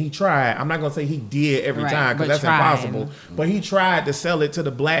houses and he tried, I'm not gonna say he did every Right, time because but that's tried. impossible. But he tried to sell it to the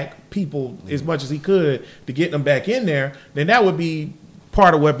black people as much as he could to get them back in there. Then that would be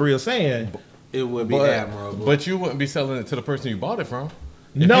part of what Bria's saying. It would be admirable. But you wouldn't be selling it to the person you bought it from.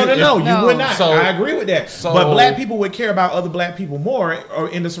 If No, you- you No. would not. So- I agree with that. so- but black people would care about other black people more, or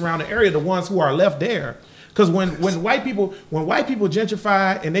in the surrounding area, the ones who are left there. Because when white people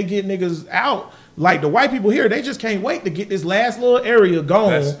gentrify and they get niggas out, like the white people here, they just can't wait to get this last little area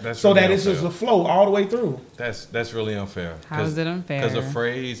gone, That's so really that it's just unfair. a flow all the way through. That's really unfair. How is it unfair? Because the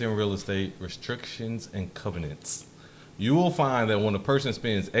phrase in real estate, restrictions and covenants. You will find that when a person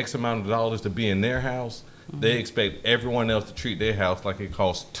spends X amount of dollars to be in their house, they expect everyone else to treat their house like it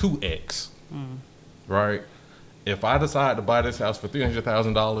costs 2X. Right? If I decide to buy this house for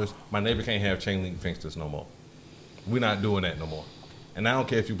 $300,000, my neighbor can't have chain link fences no more. We're not doing that no more. And I don't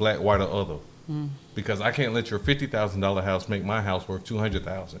care if you black, white, or other. Because I can't let your $50,000 house make my house worth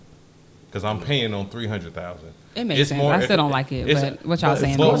 $200,000. Because I'm paying on $300,000. It makes sense. I still don't like it, but what y'all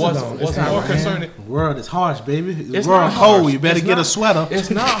saying? But It's what's not, more man. concerning? The world is harsh, baby. The It's world not cold. harsh. You better It's get a not- sweater. It's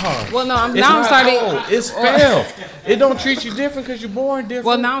not hard. Well, no, I'm It's now I'm not starting. cold. It's fair. It don't treat you different because you're born different.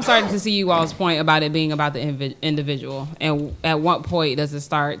 Well, now I'm starting to see you all's point about it being about the individual, and at what point does it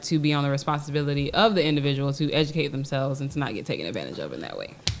start to be on the responsibility of the individual to educate themselves and to not get taken advantage of in that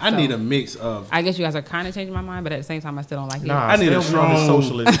way? I So, need a mix of. I guess you guys are kind of changing my mind, but at the same time, I still don't like it. Nah, I need a still be on this strong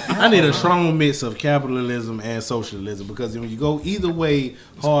socialism. I need a strong mix of capitalism and socialism because when you go either way,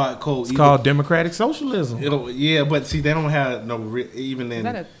 hardcore. It's called democratic socialism. Yeah, but see, they don't have no even Is in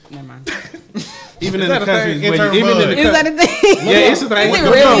that a never mind? even in that the a countries thing? where Intern you, even in bud. the Is that a thing? yeah, it's a thing. Is it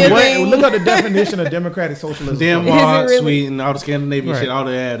Look really up a what- thing? look up the definition of democratic socialism. Denmark, Is it really? Sweden, all the Scandinavian Right. shit, all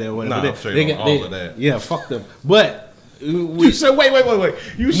they have that. Whatever. Nah, I'm straight on all of that. Yeah, fuck them. But You said, wait.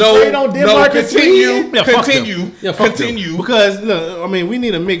 You No, straight on Denmark and continue. Sweden? Yeah, fuck them. Continue. Yeah, fuck Continue. them. Because look, I mean, we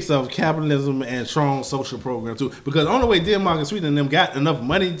need a mix of capitalism and strong social program too. Because the only way Denmark and Sweden and them got enough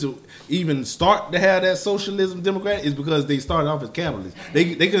money to even start to have that socialism democrat is because they started off as capitalists.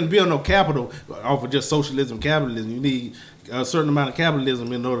 They couldn't build no capital off of just socialism, capitalism. You need a certain amount of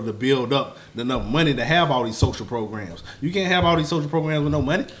capitalism in order to build up enough money to have all these social programs. You can't have all these social programs with no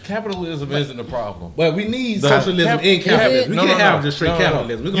money. Capitalism isn't the problem. But we need socialism and capitalism. We can't have just straight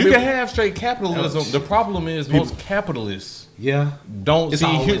capitalism. We're gonna You be- can have straight capitalism. The problem is most capitalists Yeah. don't It's see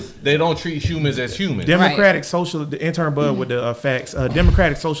always- they don't treat humans as humans. Democratic social, the intern Bud with the facts.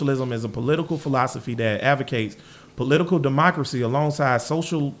 Democratic socialism is a political philosophy that advocates political democracy alongside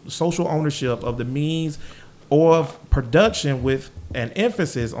social ownership of the means of production with an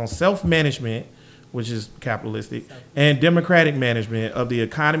emphasis on self-management, which is capitalistic, and democratic management of the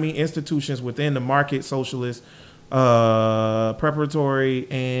economy, institutions within the market, socialist, preparatory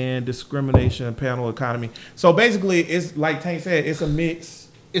and discrimination panel economy. So basically, it's like Tank said, it's a mix.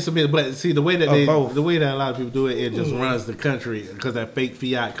 It's a bit, but see the way that Of both. the way that a lot of people do it, it just runs the country because that fake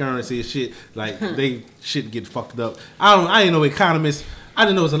fiat currency and shit. Like they shit get fucked up. I ain't no economist. I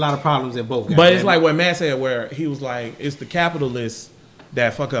didn't know there's a lot of problems in both. But it's like what Matt said, where he was like, it's the capitalists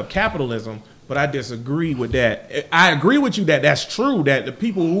that fuck up capitalism. But I disagree with that. I agree with you that that's true, that the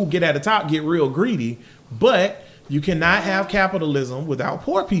people who get at the top get real greedy. But you cannot have capitalism without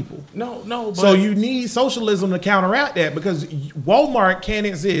poor people. No. But So you need socialism to counteract that because Walmart can't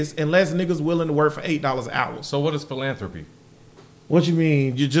exist unless niggas willing to work for $8 an hour. So what is philanthropy? What you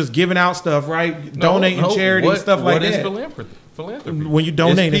mean? You're just giving out stuff, right? Donating charity and stuff like What is that. philanthropy? When you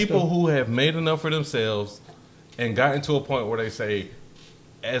donate it's and people stuff. who have made enough for themselves and gotten to a point where they say,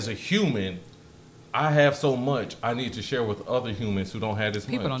 as a human, I have so much I need to share with other humans who don't have this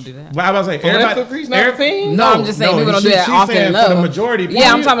People much. don't do that. But I was like, Philanthropy's not a thing? No, I'm just saying people don't do that often saying enough. For the majority, of Yeah,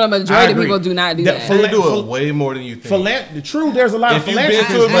 I'm people, talking about the majority I of agree. people do not do that. They do it way more than you think. True, there's a lot If of you've been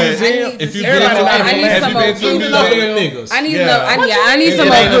philanthropy. to a I museum, need to if you've see been to everybody a I need museum, some have you been to a Ain't enough of them museum? niggas. I need Yeah. I need some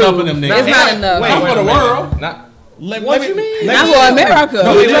It ain't enough of them approved. niggas. It's not enough. Not for the world. Not, What you mean? Not for America.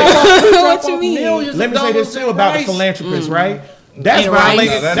 What you mean? Let me say this too about the philanthropists, right? That's And violating.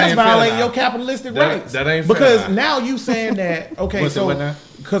 rights. That That's ain't fair violating now. your capitalistic That- rights. that ain't fair because now. now you saying that okay, What's it, so what now?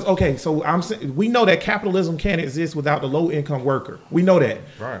 because okay, so I'm saying we know that capitalism can't exist without the low income worker. We know that.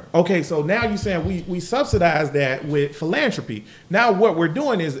 Right. Okay, so now you saying we subsidize that with philanthropy. Now what we're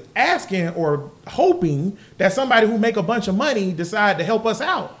doing is asking or hoping that somebody who make a bunch of money decide to help us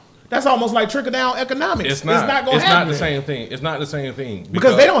out. That's almost like trickle down economics. it's not. going to It's happen. not the same thing. It's not the same thing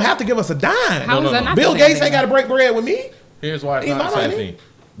Because they don't have to give us a dime. How is that not Bill the same Gates thing? ain't got to break bread with me. Here's why it's Eat not the my same money. thing.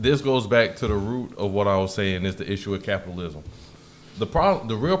 This goes back to the root of what I was saying is the issue of capitalism. The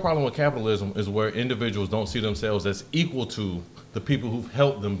real problem with capitalism is where individuals don't see themselves as equal to the people who've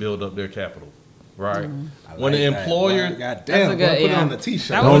helped them build up their capital. Right? When the employer, God That's damn, a good- put it yeah. on the t-shirt.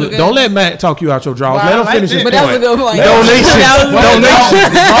 That was a good- Don't let Matt talk you out your drawers. Well, Let I him like finish that. his But point. that was a good point.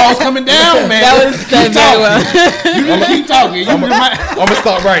 Donation. The ball's coming down, man. That was said very well. You keep talking. You might- I'm gonna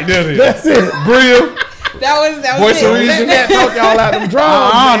stop right there. Then. That's it. Bria. That was Voice of it. reason. Let Matt talk y'all out them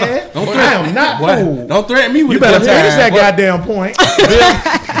drawers, man. Don't I am not fooled. Don't threaten me with You a better good finish that time. goddamn point.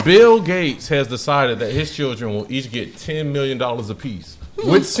 Bill Gates has decided that his children will each get $10 million apiece,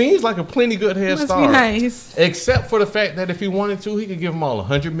 which seems like a plenty good head Must be start. nice. Except for the fact that if he wanted to, he could give them all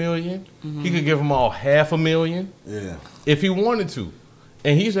 $100 million. He could give them all $500,000 Yeah. if he wanted to.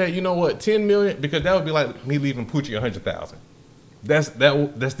 And he said, you know what, 10 million, because that would be like me leaving Poochie 100,000. That's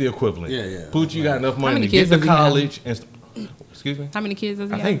the equivalent. Yeah, yeah. Poochie got enough money many to get kids to does he have? college and excuse me. How many kids does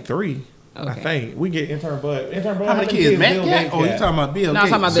he I have? think 3. I Okay. think we get intern Bud. Intern Bud. How many kids Matt Bill got? Gates Oh, you talking about Bill No, I'm Gates?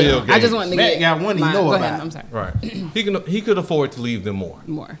 talking about Bill Bill. I just Gates. wanted to Matt get got one he know go about. ahead. I'm sorry. Right. He could afford to leave them more.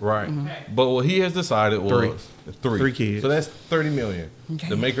 More. Right. But what he has decided was three. 3 kids. So that's $30 million. Okay.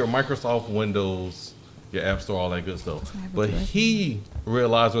 The maker of Microsoft Windows, your App Store, all that good stuff. But he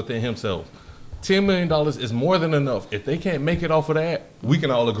realized within himself, $10 million is more than enough. If they can't make it off of that, we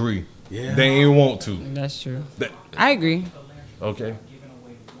can all agree. Yeah. They ain't want to. That's true. That- I agree. okay.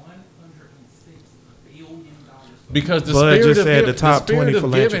 Because the Bud spirit just of said giv- the top spirit 20 of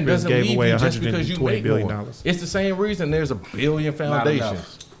giving philanthropists doesn't gave leave away you just because you $120 make billion. more. It's the same reason there's a billion Not foundations.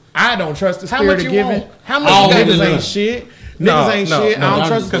 enough. I don't trust the How spirit much of you giving. want? How much All you got niggas to ain't do? shit. No, Niggas ain't no, shit. no, I don't no,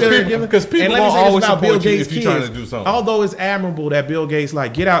 trust the because spirit of people- giving. because people And let me gonna say this always about Bill support you Gates' if you're trying kids. to do something. Although it's admirable that Bill Gates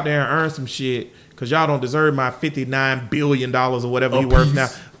like get out there and earn some shit because y'all don't deserve my $59 billion or whatever he worth now.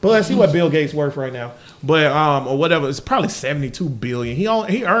 But let's see what Bill Gates worth right now. But or whatever, it's probably $72 billion. He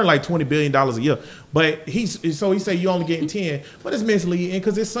earned like $20 billion a year. But he say you only getting 10. But it's misleading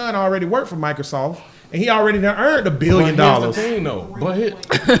because his son already worked for Microsoft and he already done earned $1 billion. But here's the thing, though.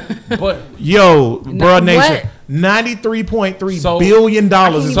 But Yo, bro, what? nation, $93.3 So- billion is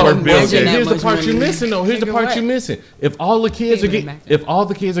can't worth even Bill imagine Gates. that here's the much part money. you're missing, though. Here's the Nigga, part what? you're missing. If all the kids are Can't even getting, if all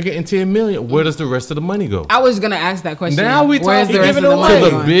the kids are getting 10 million, where does the rest of the money go? I was gonna ask that question. Now we Where's talking the rest of giving the it money away. to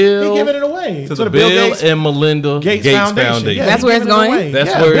the going? Bill, He giving it away to the Bill and Melinda Gates Foundation. Yeah, That's he where it's giving it going? away. That's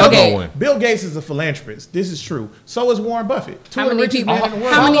Yeah, where it's Bill- going. Bill Gates is a philanthropist. This is true. So is Warren Buffett. Two How of the many richest people- men in the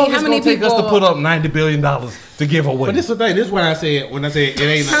world. how many- long how it's many gonna take us to people- put up $90 billion to give away? But this is the thing. This is what I said when I said it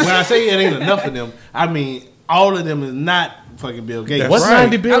ain't. When I say it ain't enough of them, I mean all of them is not fucking Bill Gates. That's What's right.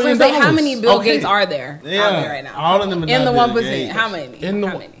 $90 I was billion? gonna say, how many Bill Okay. Gates are there Yeah. out there right now? All of them are in the not 1%. Bill Gates. How many? In the,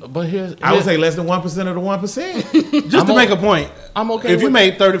 how many? but here's, I would say less than 1% of the 1%. Just to I'm make o- a point, I'm okay If you with-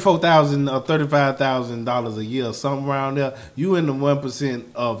 made $34,000 or $35,000 a year, something around there, you in the 1%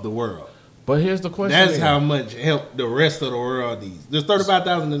 of the world. But here's the question. That's then. how much help the rest of the world needs. There's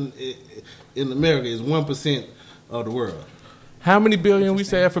 35,000 in America is 1% of the world. How many billion we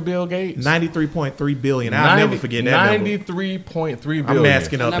said for Bill Gates? 93.3 billion. I'll never forget that number. 93.3 billion. I'm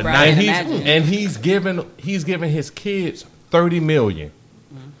masking up Number at I And 90. can he's imagine. he's giving his kids 30 million.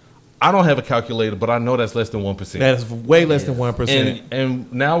 I don't have a calculator, but I know that's less than 1%. That's way less than 1%.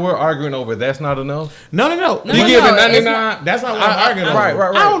 And now we're arguing over that's not enough. No. No, You no, giving it's 99? not- That's not what I'm arguing over. Right.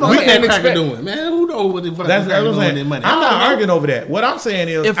 I don't know We what that can't cracker expect. doing, man. Who knows what the fuck That's that cracker what I'm doing with saying. their money? I'm I not don't know. arguing over that. What I'm saying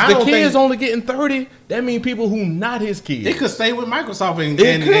is, If I the don't kid's think only getting 30, that means people who not his kids. It could stay with Microsoft and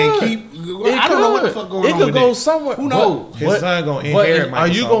could. keep. It I don't know what the fuck going It on could with go that. somewhere. Who knows? His son gonna inherit Are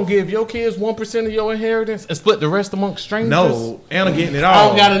you Microsoft. gonna give your kids 1% of your inheritance and split the rest amongst strangers? No, Anna getting it all. I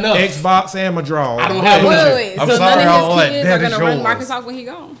don't got enough. Xbox and my draw. I don't have Wait, enough. wait, I'm so sorry, none all of that. his kids That are is gonna run yours. Microsoft when he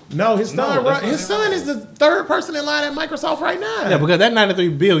gone. No, his son. that's His son is the third person in line at Microsoft right now. Yeah, because that 93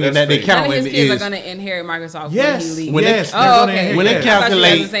 billion That's that they fake. None of counting his kids are is gonna inherit Microsoft yes, when he leaves. When they- yes. they're Oh, gonna okay. inherit When they that. I thought you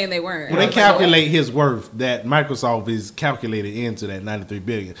calculate- guys were saying they weren't. when they I was like, calculate his worth, that Microsoft is calculated into that 93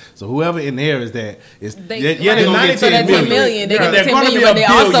 billion. So whoever inherits that is They, they're right. gonna get So 10 that 10 billion. million, they get They're 10 gonna million, be a but they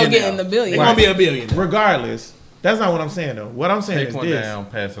also billion getting now. the billion. They're gonna be a billion. Regardless, that's not what I'm saying though. What I'm saying Take is one this. down,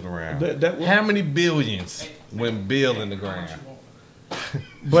 pass it around. That- How many billions went Bill in the ground?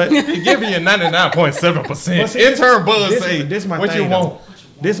 But He giving you 99.7%. But see, Intern Buzz this, say, this my what thing you though. want?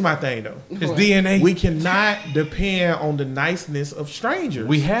 This is my thing though. His DNA. We cannot depend on the niceness of strangers.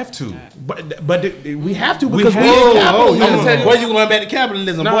 We have to. but we have to We because have we to. in Oh, capitalism. Where you going back to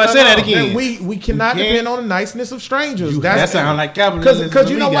capitalism? No, Boy, no, say that no. again. We cannot You can't. depend on the niceness of strangers. That sound like capitalism. Because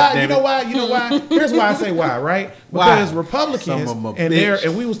to you me, know why? goddammit. You know why? Here's why I say why, right? Why? Because Republicans Son of a and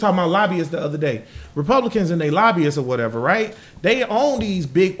bitch. we was talking about lobbyists the other day. Republicans and they lobbyists or whatever, right? They own these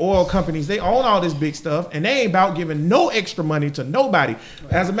big oil companies. They own all this big stuff, and they ain't about giving no extra money to nobody.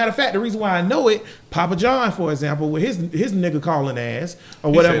 As a matter of fact, the reason why I know it, Papa John, for example, with his nigga calling ass or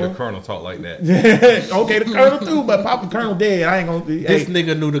He said whatever. the colonel talk like that. Okay, the Colonel too, but Papa Colonel dead. I ain't gonna. This Hey,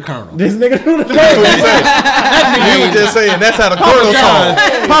 nigga knew the colonel. this nigga knew the Colonel. He was just saying that's how the colonel talk.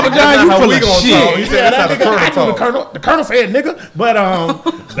 Papa That's John, not you how full we of gonna shit. talk. He said Yeah, that's how that the nigga, I colonel knew the talk. Colonel. The Colonel said nigga, but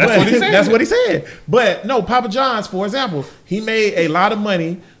That's what he said. That's what he said. But no, Papa John's, for example, he made a lot of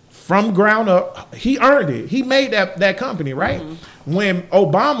money from ground up. He earned it. He made that company, right? When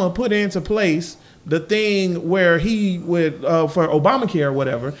Obama put into place the thing where he would for Obamacare or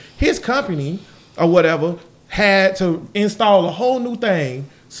whatever, his company or whatever had to install a whole new thing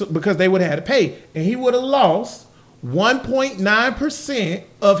because they would have had to pay, and he would have lost 1.9%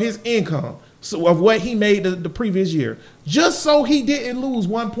 of his income. So of what he made the previous year, just so he didn't lose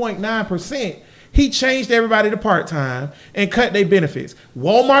 1.9%, he changed everybody to part-time and cut their benefits.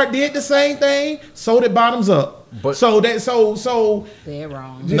 Walmart did the same thing, so did Bottoms Up. But- so They're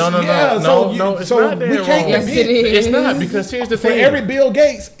wrong. No, Yeah, it's not that we wrong. can't Yes, compete. it is. It's not, because here's the For thing. every Bill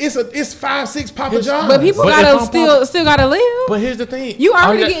Gates, it's 5-6 Papa John's. But people But if gotta I'm still gotta live. But here's the thing. You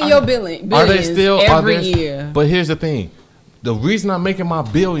already Are they- getting your billions Are they still every are they- year. But here's the thing. The reason I'm making my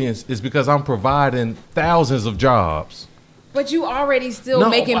billions is because I'm providing thousands of jobs. But you already still No,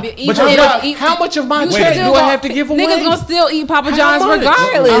 making. but Even your if job- how much of my you check still do I gon- have to give away? Niggas gonna still eat Papa How John's much?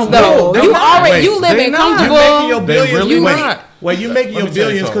 regardless, No, though. they're You not. already Wait, you living they're not. comfortable. You're making your They billions. really wait, not. Well, you're making your Let me tell you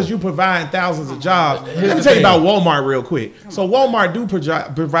billions because something. you providing thousands of jobs. Let me the tell you thing. about Walmart real quick. So Walmart do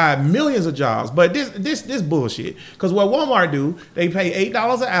provide millions of jobs, but this bullshit. Because what Walmart do, they pay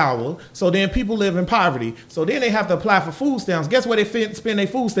 $8 an hour. So then people live in poverty. So then they have to apply for food stamps. Guess where they spend their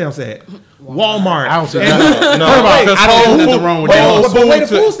food stamps at? Walmart. I don't see And- nothing. No, Wait, because I don't Whole see nothing Food- wrong with Whole that. But where the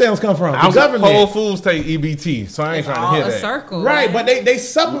Foods- food stamps come from? The Whole government. Foods take EBT, so I ain't trying to All hear a that. circle. Right, but they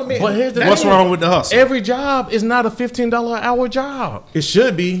supplement. But here's the What's thing. wrong with the hustle? Every job is not a $15 an hour job. It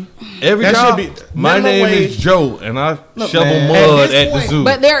should be. Every That job. should be- My minimum name wage. is Joe, and I shovel man. mud At this at the point- zoo.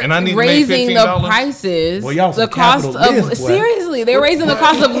 But they're and I need raising to make the $15. prices, Well, y'all the some cost capitalists, of boy. seriously, they're raising the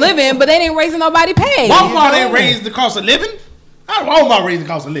cost of living, but they ain't raising nobody pay. Walmart ain't raised the cost of living. How Walmart raised the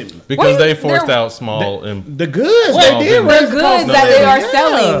cost of living? Because Well, they forced they're- out small and The goods Well, they did the raise The the goods cost of that they living. are Yeah.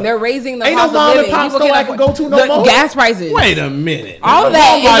 selling, they're raising the Ain't no cost mom of and living. pop People store I afford- can go to no the more? gas prices. Wait a minute. All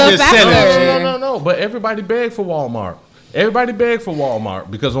that Walmart is a just selling factor. shit. No. But everybody begged for Walmart. Everybody begged for Walmart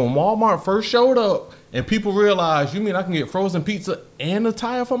because when Walmart first showed up and people realized, you mean I can get frozen pizza and a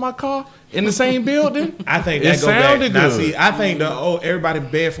tire for my car in the same building? I think It that go back. sounded Now, good. see, I think everybody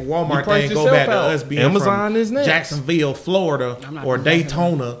bad for Walmart You price thing go yourself back to out. us being Amazon from is next. Jacksonville, Florida, not or from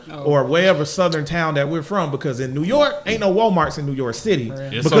Jacksonville. Daytona, or wherever southern town that we're from. Because in New York, ain't no WalMarts in New York City.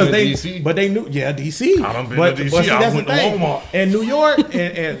 It's Because only they, DC. but they knew, DC. I done been but, to DC, but see, I that's the went to thing. Walmart. In New York,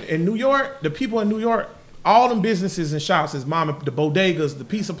 and in New York, the people in New York. All them businesses and shops is the bodegas, the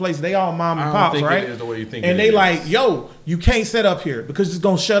pizza places, they all mom and I don't pops, think it right? is the way you think and it they is. like, yo, you can't set up here because it's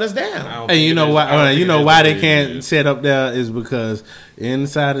gonna shut us down. Hey, you know why? You know why they can't set up there is because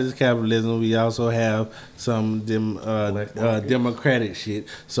inside of this capitalism, we also have some democratic shit.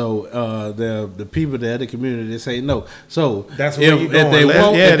 So the people there, the community, they say no. So That's where you going. they Let's-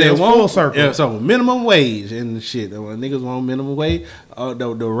 want, yeah, if they that's want, full circle. yeah, so minimum wage and shit. When niggas want minimum wage,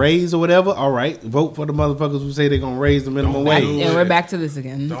 the raise or whatever. All right, vote for the motherfucker motherfuckers who say they're gonna raise the minimum wage. And we're back to this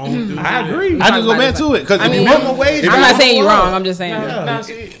again. Don't do I agree. I just go back to it because minimum wage. I'm not saying you're wrong. I'm just saying.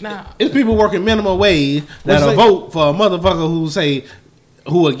 it's people working minimum wage that'll vote for a motherfucker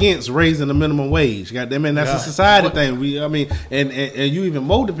who against raising the minimum wage. Goddamn it, that's a society thing. And you even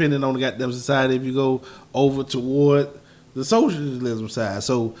more dependent on the goddamn society if you go over toward the socialism side.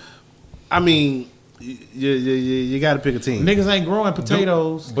 So, I mean, you got to pick a team. Niggas ain't growing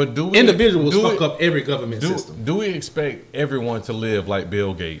potatoes. But do we, Individuals do fuck we- up every government system. Do we expect everyone to live like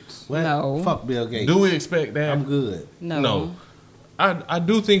Bill Gates? What? No. Fuck Bill Gates. Do we expect that? I'm good. No. I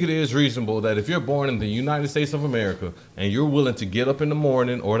do think it is reasonable that if you're born in the United States of America and you're willing to get up in the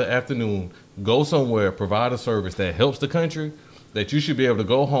morning or the afternoon, go somewhere, provide a service that helps the country, that you should be able to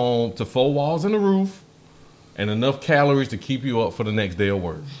go home to 4 walls and a roof and enough calories to keep you up for the next day of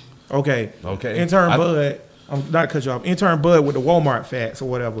work. Okay. Okay. Intern Bud, I'm not to cut you off. Intern Bud with the Walmart facts or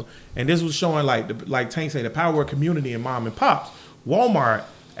whatever, and this was showing like Tank say, the power of community and mom and pops. Walmart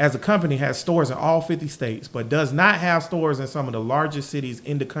as a company has stores in all 50 states, but does not have stores in some of the largest cities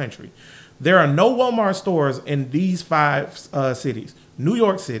in the country. There are no Walmart stores in these 5 cities: New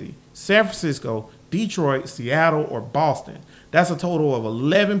York City, San Francisco, Detroit, Seattle, or Boston. That's a total of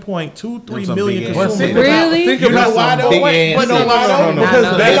 11.23 million consumers. Really? You know why though? But no, why though?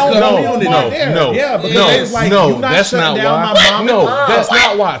 Because they don't know Walmart there. Yeah, because it's like, you not that's shutting not down why. my mom No, and pop. that's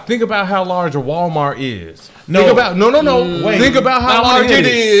not why. Think about how large a Walmart is. No. Think about Wait. Think about how I wanna large hear it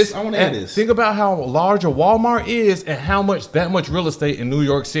this. is. I wanna hear and this. Think about how large a Walmart is and how much that much real estate in New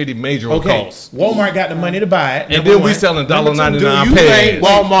York City major will Okay, cost. Walmart got the money to buy it, And then we selling $1.99 You think pads.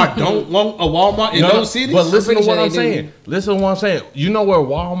 Walmart don't want a Walmart in those cities? But listen to pretty what sure I'm they saying. Listen to what I'm saying. You know where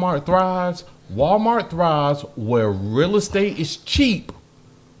Walmart thrives? Walmart thrives where real estate is cheap,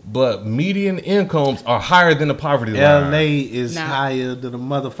 but median incomes are higher than the poverty line. LA is Nah. higher than a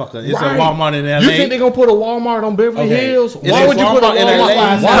motherfucker. It's Right. a Walmart in LA. You think they're gonna put a Walmart on Beverly Okay. Hills? Is Why it would you put a Walmart in Walmart?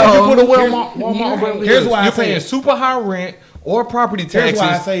 LA? Why would you put a Here's- Walmart on Beverly here's Hills? why I You're say- paying super high rent or property Here's why I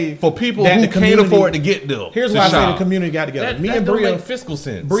taxes say for people that who the can't community- afford to get there. Here's to why I say the shop. community got together. That, Me that and don't Bria, make fiscal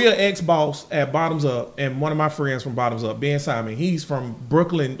sense. Bria ex-boss at Bottoms Up, and one of my friends from Bottoms Up, Ben Simon. He's from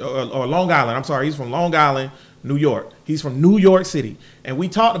Brooklyn or Long Island. I'm sorry, he's from Long Island, New York. He's from New York City, and we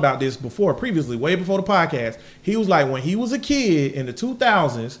talked about this previously, way before the podcast. He was like, when he was a kid in the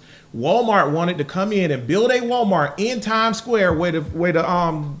 2000s, Walmart wanted to come in and build a Walmart in Times Square where the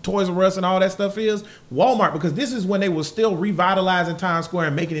Toys R Us and all that stuff is. Walmart, because this is when they were still revitalizing Times Square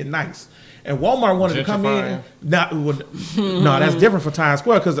and making it nice. And Walmart wanted to come in. No, that's different for Times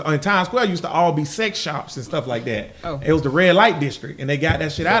Square, because in Times Square used to all be sex shops and stuff like that. Oh. It was the red light district, and they got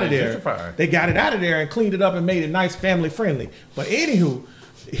that shit out of there. gentrified. They got it out of there and cleaned it up and made it nice, family friendly. But anywho,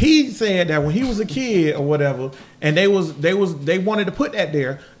 he said that when he was a kid or whatever, and they wanted to put that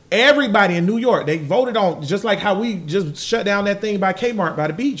there. Everybody in New York, they voted on, just like how we just shut down that thing by Kmart by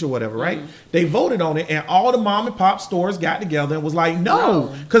the beach or whatever, right? They voted on it, and all the mom and pop stores got together and was like,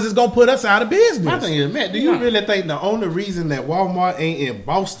 no, because it's gonna put us out of business. My thing is, Matt, do you really think the only reason that Walmart ain't in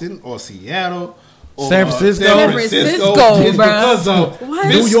Boston or Seattle or San Francisco? San Francisco, is because of What?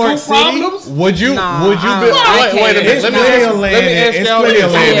 New fiscal York City? problems? Would you Nah, build? I Wait a can't. minute. It's Let me plenty ask of land. It's y'all plenty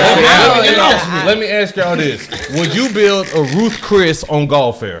of this. land. Yeah. Let me ask y'all this. Would you build a Ruth Chris on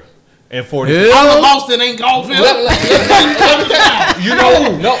Golf Fair and 40? All of Boston ain't golfing. You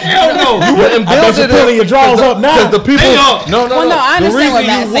know, no, Hell no. you wouldn't build it. pulling your draws up now. Because the people, They are. no, Well, no, I the understand reason what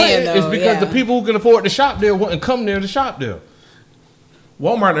Matt's you saying, wouldn't is though, because yeah. the people who can afford to shop there wouldn't come there to shop there.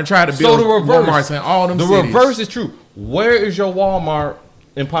 Walmart done tried to So build the reverse, Walmarts in all them the cities. reverse is true. Where is your Walmart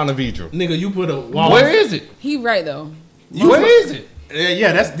in Ponte Vedra? Nigga, you put a Walmart. Where is it? He right though. Where is it?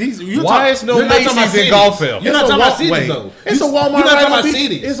 Yeah, that's these. Why is no you're not talking about Macy's in cities. Golfville? You're not It's a talking about Wa- cities wait. though. It's a Walmart You're not right talking on about the cities.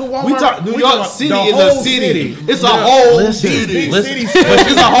 beach. It's a Walmart. We talk New We York talking City the is a whole city. city. It's a Yeah. whole These city. big Listen. cities.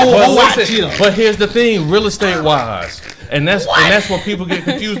 It's a whole But Hawaii listen, chill. but here's the thing, real estate wise, and that's what people get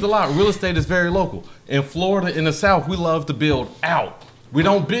confused a lot. Real estate is very local. In Florida, in the South, we love to build out. We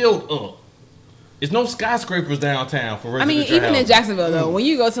don't build up. There's no skyscrapers downtown for I mean, residential even in housing. Jacksonville though, when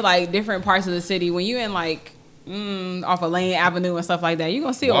you go to like different parts of the city, when you in like off of Lane Avenue and stuff like that, you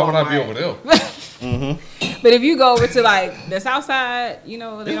gonna see a Why would I Walmart. be over there? But if you go over to like the South Side, you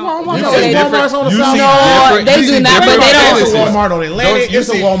know they don't. Walmart. You know, It's they Walmart's on the You south see side. different- they you do see not, but different they don't. It's a businesses. Walmart on Atlantic. You It's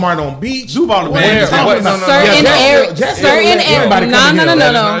a see- Walmart on Beach. Duval, What man. are you talking Wait, about? no, Certain Yeah, areas, Jacksonville, certain areas. everybody No, coming no, here. no, That no,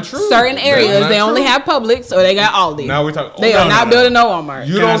 is no. not true. Certain That is areas not they only true. have Publix or they got Aldi. Now we're talking. They are not building no Walmart.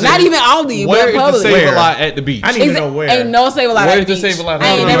 You don't Not say- even Aldi, Where but is the Publix. Save Where? a Lot at the beach? I need to know where. Ain't no Save a Lot Where at the is the beach. Save a Lot? I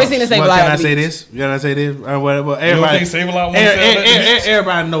ain't No, never no. seen a Save a Well, Lot can I at the say beach. this? Can I say this? Whatever. You don't Everybody, think Save a Lot wants to sell at the beach?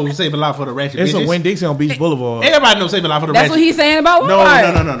 everybody knows Save a Lot for the ratchet It's a bitches. Wayne Dixie on Beach Boulevard. Everybody knows Save a Life for the That's ratchet. what he's saying about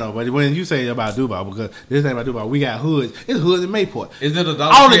Walmart. No. But when you say about Duval, because this ain't about Duval, we got hoods. It's hoods in Mayport. Is it a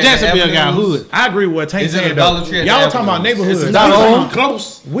Dollar All Tree the at Jacksonville got Avenues? hoods. I agree with what Tank Is it a said. Dollar though. Tree at Y'all the talking about Avenues? neighborhoods. It's We talking not about-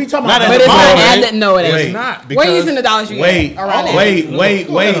 close. We talking Not about at But the it's mall, not right? at the, no, it ain't. It's not. Where you because- using the Dollar Tree? Wait, at? Around that.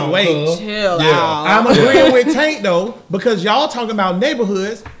 wait. Chill out. I'm agreeing with Tank though, because y'all talking about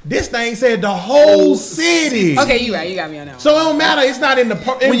neighborhoods. This thing said the whole city. Okay, you right. You got me on that one. So it don't matter. It's not in the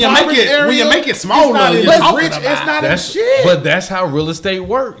When you make it- area. when you make it smaller, it's not in you're the talking rich. about It's not in That's, shit. but that's how real estate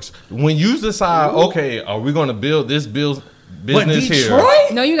works. When you decide, okay, are we going to build this business Detroit?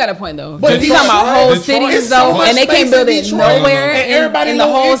 here? No, you got a point though. But But you talking about Detroit- whole Detroit cities is so though, much and they can't space build in it Detroit. nowhere And everybody in the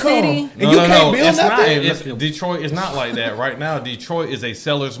low whole income. city. And you can't build it's not. nothing. Detroit is not like that. Right now, Detroit is a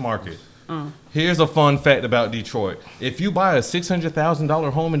seller's market. Here's a fun fact about Detroit. If you buy a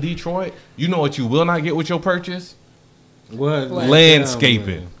 $600,000 home in Detroit, you know what you will not get with your purchase? What?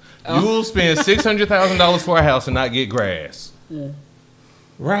 Landscaping. You will spend $600,000 for a house and not get grass.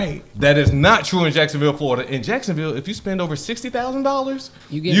 Right. That is not true in Jacksonville, Florida. In Jacksonville, if you spend over $60,000,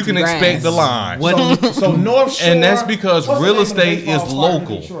 You get you can some expect grass. the line. So North Shore, And that's because what's the real name of the estate baseball is park in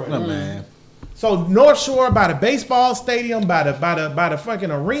local. Detroit? No, man. So North Shore by the baseball stadium, by the fucking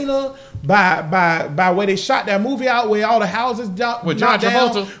arena, by where they shot that movie out, where all the houses With John knocked down,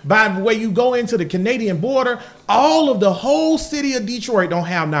 Travolta. by where you go into the Canadian border, all of the whole city of Detroit don't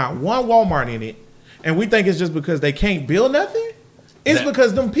have not one Walmart in it, and we think it's just because they can't build nothing. It's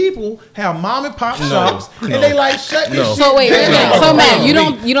because them people have mom and pop shops, and they like shut this shit So wait, down. so Matt, you I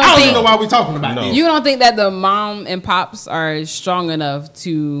don't don't even know think why we talking about No. this. you don't think that the mom and pops are strong enough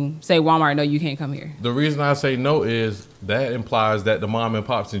to say Walmart, no, you can't come here. The reason I say no is that implies that the mom and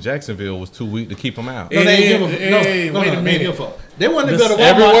pops in Jacksonville was too weak to keep them out. No, they ain't give a Hey, no, wait a they ain't minute. give a fuck. They want to go to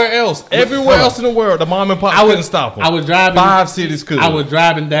Walmart. Everywhere else in the world, the mom and pops couldn't stop them. I was driving. 5 cities could. I was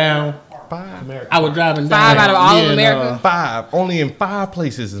driving down. 5. I was driving down. 5 out of all of me and, America? 5. Only in 5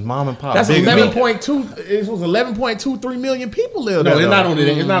 places is mom and pop. That's bigger. 11.2. It was 11.23 million people live there. No, it's not though. on that.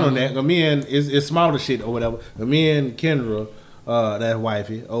 It's not on that. Me and it's smaller shit or whatever. But me and Kendra, that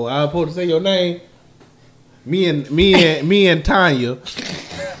wifey. Oh, I was supposed to say your name. Me and Tanya.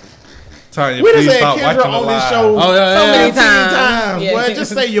 Tanya, We done please said stop Kendra watching the on this live. show Oh, yeah, So yeah. many 15 times. times. Yeah. Boy,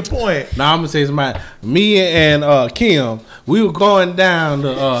 just say your point. Now I'm gonna say somebody. Me and Kim, we were going down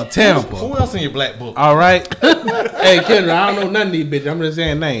to Tampa. Who else in your black book? All right. Hey, Kendra, I don't know none of these bitches. I'm just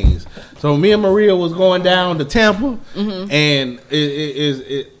saying names. So me and Maria was going down to Tampa, and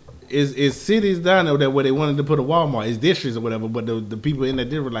it's cities down there where they wanted to put a Walmart. It's districts or whatever, but the people in that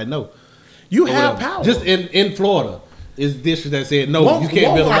district were like, no. You Or have whatever. power. Just in Florida, it's districts that said, no, you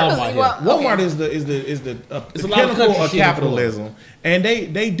can't build a Walmart here. Well, Walmart okay. is the It's a lot of pinnacle country of shit in capitalism, and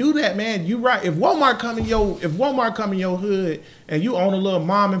they do that, man. You right. If Walmart come in your hood and you own a little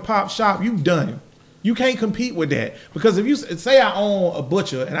mom and pop shop, you done. You can't compete with that because if you say I own a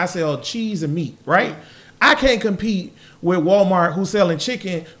butcher and I sell cheese and meat, right? I can't compete with Walmart who's selling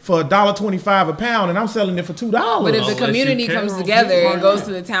chicken for $1.25 a pound and I'm selling it for $2. But if the Unless you community care comes on together people. and goes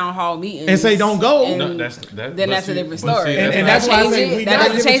to the town hall meetings And say don't go. and No, then but that's see- a different but story. see, And Does that's that why I change say it? we That not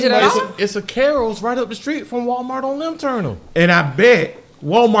doesn't giving change it at somebody all. It's a Carol's right up the street from Walmart on them turn And I bet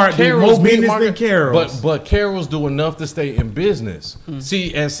Walmart do more meat business market- than Carol's. But Carol's do enough to stay in business.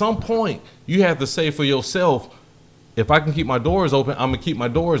 See, at some point, you have to say for yourself, if I can keep my doors open, I'm gonna keep my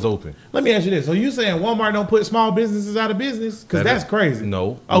doors open. Let me ask you this: so you saying Walmart don't put small businesses out of business? Because that's crazy.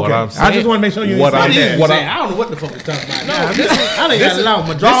 No. Okay. What I'm I saying- just want to make sure you what ain't I'm- saying that. what I don't know what the fuck we're talking about. No, I done got it out.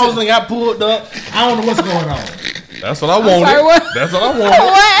 My drawers done got pulled up. I don't know what's going on. That's what I wanted. sorry, what? That's what I wanted.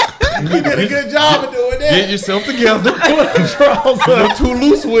 What? You did a good job of doing Get that. yourself together. Drawers You're up. too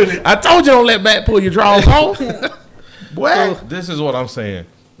loose with it. I told you don't let back pull your drawers off. Boy, So this is what I'm saying.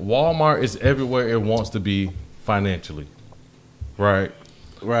 Walmart is everywhere it wants to be financially. Right?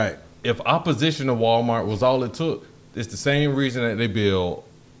 Right. If opposition to Walmart was all it took, it's the same reason that they build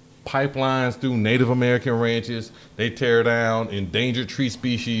pipelines through Native American ranches. They tear down endangered tree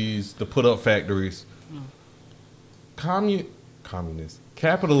species to put up factories. Communist. I'm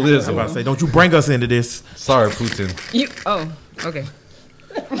Capitalism. about to say, don't you bring us into this. Sorry, Putin. Okay.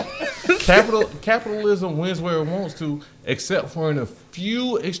 Capitalism wins where it wants to, except for in a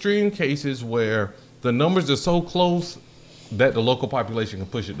few extreme cases where the numbers are so close that the local population can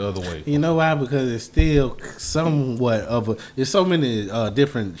push it the other way. You know why? Because it's still somewhat of a. There's so many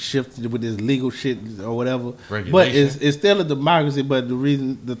different shifts with this legal shit or whatever. But Regulation. it's still a democracy. But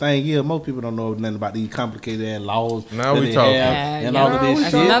the thing is, most people don't know nothing about these complicated ass laws. Now that we they talking. have Yeah, and yeah. all of Now this we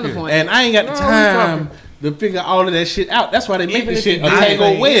That's shit. another point. And I ain't got the No, we time talking. to figure all of that shit out. That's why they make Even this if you shit a did, tangle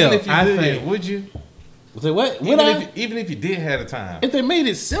even well. if you I did, think- would you? Say what? Even if you did have the time. If they made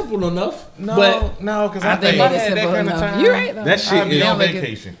it simple enough, No, but no, because I I think think it is I had that simple kind of enough. time. You're right, though. that shit I'd be is. on make it-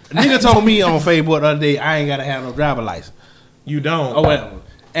 vacation. Nigga told me on Facebook the other day I ain't gotta have no driver license. You don't. Oh well,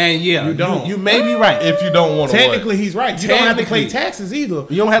 and yeah, You don't. You may be right. If you don't want to Technically, he's right. You don't have to pay Technically. taxes either.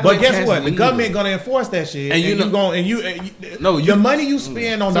 You don't have to But pay guess taxes what? The either. government gonna enforce that shit, And you know- no, you- the money you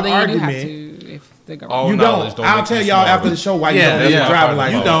spend on So the then you do have argument. to, if the All government. You knowledge don't. don't I'll make tell you y'all smarter. after the show why you Yeah, don't have yeah. a driver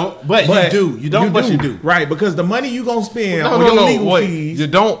license. You don't, but you do. You don't, but you do. Right, because the money you gonna spend No, on no, your no. legal Wait, fees. you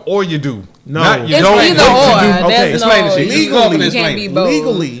don't or you do. No. Not you It's don't. either but you or. do. Okay, There's explain no, the shit. you Legally, can't explain. be both.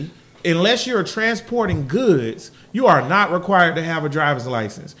 Legally, unless you're transporting goods, you are not required to have a driver's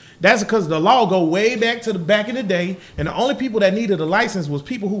license. That's because the law go way back to the back in the day, and the only people that needed a license was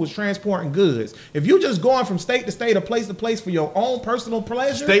people who was transporting goods. If you just going from state to state or place to place for your own personal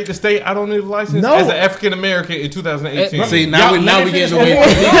pleasure, State to state, I don't need a license. No. As an African American in 2018. See, now Y'all, let we me getting finish away my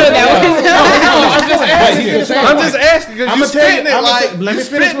from point. I'm just asking because I'm you gonna tell you. spitting it like Let me you finish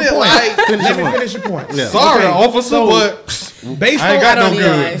spitting my it point. like. Let me finish your point. Yeah. Sorry, Okay, officer, so- but Based I ain't got on, no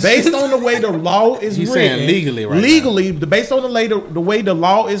goods. based on the way the law is He's written, saying legally right now. legally, based on the way the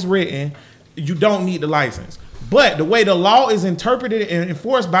law is written, you don't need the license. But the way the law is interpreted and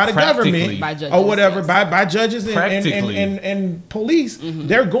enforced by the Practically. government By judges, or whatever, yes. by judges Practically. and police,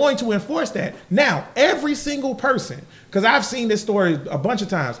 they're going to enforce that. Now, every single person, because I've seen this story a bunch of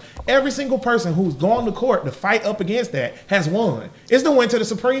times, every single person who's gone to court to fight up against that has won. It's the went to the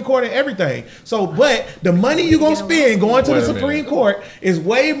Supreme Court and everything. So, but the money you're going to spend going to Wait the a minute. Supreme Court is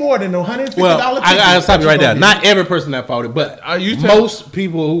way more than the $150 Well, I gotta stop you right there. Not every person that fought it, but Are you tell- most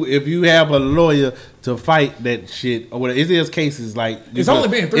people who, if you have a lawyer to fight that shit, or whatever, there's cases like It's only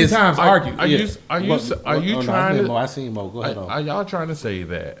been three times argued. Are you trying to? I seen Mo. Go ahead. Are y'all trying to say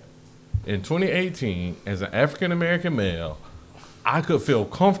that in 2018, as an African American male, I could feel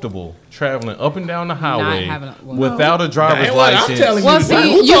comfortable traveling up and down the highway having a- well, without a driver's ain't what I'm license? telling Well, Who see, told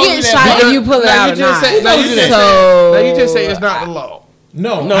you you get that? shot if you pull it Now out you or just not. say, now you just say, So now you just say it's not the law.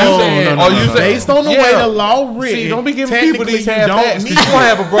 No, No, I'm saying, no, no, Oh, no, you no. say based on the way Yeah. the law written, See, don't be giving people technically these you half don't facts. need. You gonna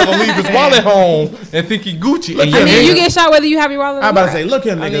have a brother leave his wallet home and think he Gucci. And I mean, you get shot whether you have your wallet. or I'm about to not. say, look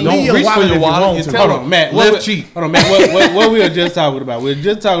here, nigga. mean, Leave don't your reach for wallet your if you wallet, want you to. tell Hold on, Matt. Live What, cheap. Hold on, Matt. What we were just talking about? We were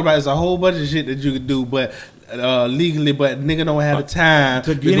just talking about it's a whole bunch of shit that you could do, but legally, but nigga don't have the time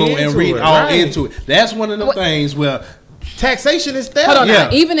to get go and into read it, all right. into it. That's one of them What- things where. Taxation is theft. Hold on, Yeah. now.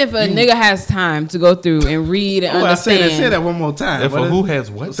 Even if a nigga has time to go through and read and Oh, I say understand, that one more time. And for What who is-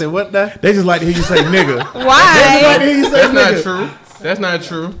 has what? Say what now? They just like to hear you say nigga. They just like to why? hear you say That's not nigga. true. That's not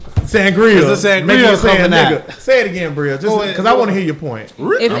true. Sangria. It's a sangria Make you say coming nigga. out. Say it again, Bria. Just Go ahead, because I go want to ahead. hear your point.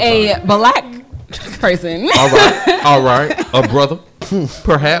 If a black person All right, a brother,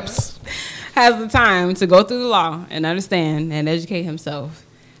 perhaps. has the time to go through the law and understand and educate himself,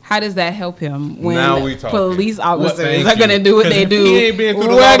 how does that help him when Now we talking. police officers Thank are going to you. do what 'Cause they if do he ain't been through the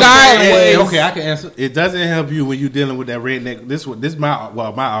law before, regardless? Okay, I can answer. It doesn't help you when you dealing with that redneck. This my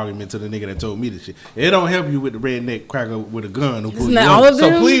argument to the nigga that told me this shit. It don't help you with the redneck cracker with a gun who pull Isn't you that over. all of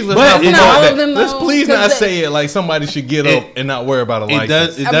them? So please let's But not it's promote not all that. of them, Let's though, please 'cause not they- say it like somebody should get up and not worry about a It license.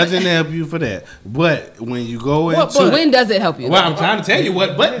 does. It doesn't help you for that. But when you go into When does it help you? well, I'm trying to tell you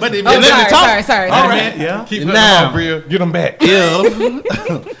what. But if you Oh, let me talk, sorry. all right. Yeah. Keep Now- it on, Bria. Get them back.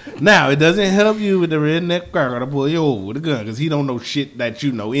 If now it doesn't help you with the redneck cracker to pull you over with a gun because he don't know shit that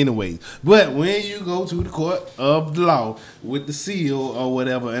you know anyways. But when you go to the court of the law with the seal or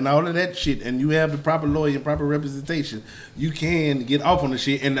whatever and all of that shit, and you have the proper lawyer and proper representation, you can get off on the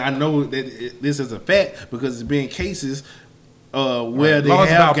shit. And I know that this is a fact because it's been cases. Where they Laws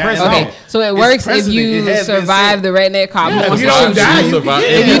have about gotten precedent. Okay, off. so it It's works if precedent. It you has been survive said. the redneck cop. Yeah, wants if you to don't shoot die, you. you survive-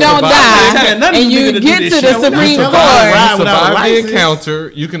 can If get you it. don't None die of them and you niggas do get this to shit. the We're not Supreme telling Court, you ride You without a survive the license.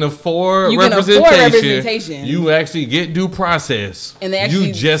 encounter. You can afford You can afford representation. representation. You actually get due process. and they actually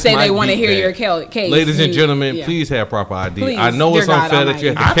you just say might they want to beat hear that. your case. Ladies and you- gentlemen, yeah. please have proper ID. Please, I know dear it's God unfair that you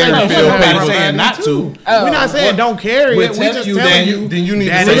Almighty. have to I carry think field somebody papers. saying not to. Oh. We're not saying don't carry We're it. We telling just you telling that- you Then you need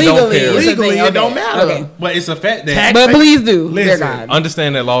that to say it's- don't Legally, carry. it's a Legally, thing. it don't Okay. matter. Okay. But it's a fact that Tax- But please do, dear Listen, God.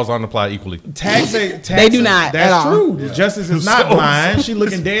 Understand that laws don't apply equally. They do not That's at all. true. The justice is not blind. She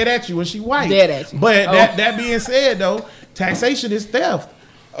looking dead at you and she white. Dead at you. But Oh. that being said, though, taxation is theft.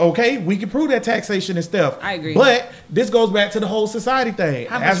 Okay, we can prove that taxation is theft. I agree. But this goes back to the whole society thing.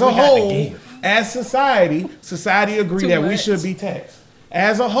 much As a we got to whole, give? as society agree Too that we much. should be taxed.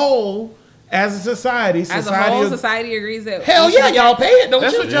 As a whole, as a society, As a society. whole, society agrees that. Hell we yeah, should- y'all pay it, don't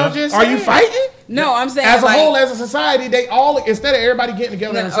That's you? what y'all just Are you said. fighting? No, I'm saying As a like, whole, as a society, they all instead of everybody getting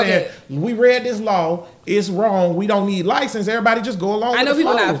together No, and saying okay. we read this law it's wrong. We don't need license. Everybody just go along. I know with the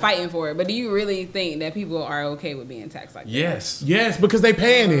people flow. not fighting for it, but do you really think that people are okay with being taxed like that? Yes. Yes, because they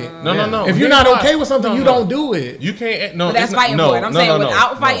paying it. No. If you're Here's not why. okay with something, No, you no. don't do it. You can't. No, But that's it's not- fighting no, for it. I'm no, saying no,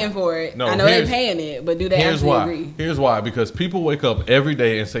 without no. fighting for it, No, I know they're here's- paying it, but do they Here's actually why. agree? Here's why. Because people wake up every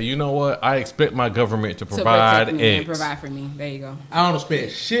day and say, you know what? I expect my government to To provide protect me and X. provide for me. There you go. I don't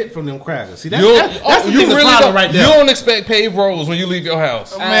expect shit from them crackers. See, You that's the you biggest really problem don't, right you there. don't expect paved roads when you leave your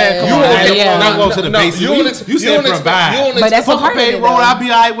house. Man, come You on, don't man. get- yeah. Not go to the No, basics. you You, don't you ex- you said don't expect- provide. you don't But that's Fuck the part a of it, paved road, though. I'll be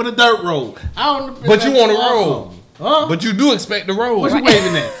alright with a dirt road. I don't. But you want a road. Huh? But you do expect the road. What you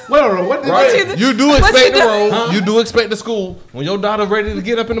waving at? What? Right. You do What expect you the do? road. Huh? You do expect the school. When your daughter ready to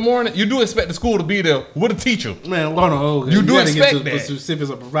get up in the morning, you do expect the school to be there with a teacher. Man, hold on. Okay. You do gotta expect get to that. the specifics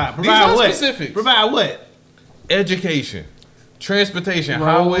of provide. These Provide are what? specifics. Provide what? Education, transportation,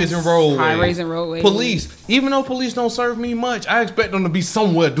 Roads, highways and roadways, highways and roadways. police. Even though police don't serve me much, I expect them to be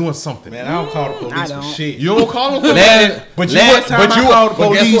somewhere doing something. Man, I don't call the police I for don't. shit. You don't call them for Last- that, but you last would, time but I you called the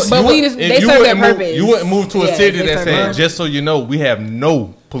but guess police- what? But You we would- just- if they you serve wouldn't their move- purpose. You wouldn't move to a Yes, city they that serve said, their- just so you know, we have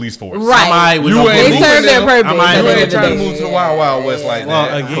no police force. Right. Somebody with You no ain't They moving serve their them. purpose. I'm You out at the ain't end of trying to the move to the day. Wild Wild West like Well,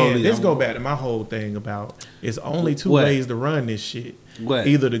 that. again, Police. this go back to my whole thing about it's only two What? ways to run this shit. What?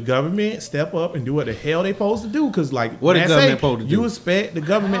 Either the government step up and do what the hell they supposed to do, because like What the Matt government say, supposed to do? you expect the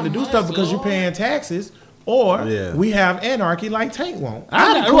government to do stuff because you're paying taxes, or Yeah. we have anarchy like Tank won't.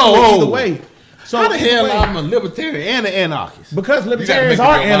 How I'm the- cool whoa, with whoa. either way. So How the either hell way, I'm a libertarian and an anarchist? because make libertarians up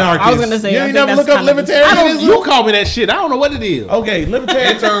are your mind. anarchists. I was gonna say, you I ain't think never that's look up kind of- I don't. libertarianism. You call me that shit. I don't know what it is. Okay,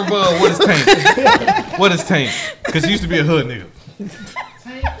 libertarian. Turn Bud, what is Tank? What is Tank? Because he used to be a hood nigga.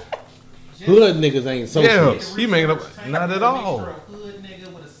 Hood niggas ain't so. Yeah, he making up. Not at all.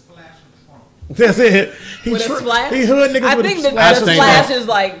 That's it. He With a splash? He hood niggas I with think a the splash. I think splash so. is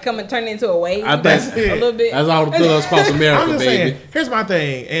like turning into a wave. I think That's it. a little bit. That's all the thugs across America, I'm just baby. saying. Here's my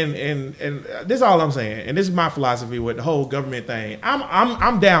thing, and this is all I'm saying, and this is my philosophy with the whole government thing.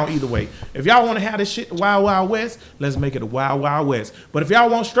 I'm down either way. If y'all want to have this shit the Wild Wild West, let's make it a Wild Wild West. But if y'all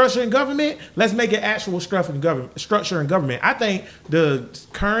want structure in government, let's make it actual structure in government. I think the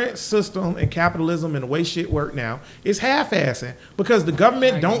current system and capitalism and the way shit work now is half-assing because the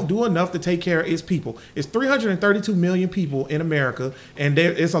government don't do enough to take care of its people. It's 332 million people in America, and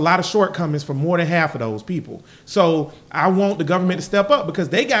it's a lot of shortcomings for more than half of those people. So I want the government to step up because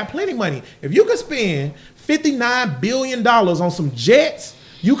they got plenty of money. If you could spend $59 billion on some jets,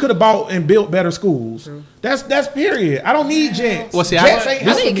 you could have bought and built better schools. That's period. I don't need jets. Well, see, Jets I ain't I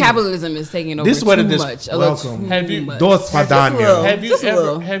helping think me. capitalism is taking over This is what too it is. much. A little Welcome. too Have you- much. Dos Just a Padania. little. Have you Just a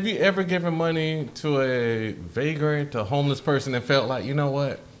little. ever given money to a vagrant, a homeless person, and felt like, you know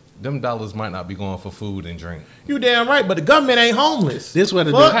what, them dollars might not be going for food and drink? You damn right, but the government ain't homeless. This what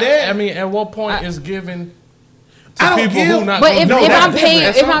it Fuck do. that. I mean, at what point is given to I don't people give- who not? But gonna if, do No, if that's I'm paying,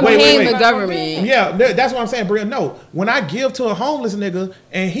 different. if I'm Wait, paying wait. the government, Yeah, that's what I'm saying, Bria. No, when I give to a homeless nigga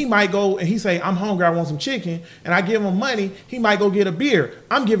and he might go and he say, I'm hungry, I want some chicken, and I give him money, he might go get a beer.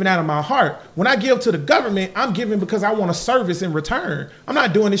 I'm giving out of my heart. When I give to the government, I'm giving because I want a service in return. I'm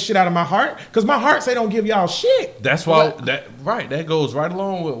not doing this shit out of my heart because my heart say don't give y'all shit. That's why that goes right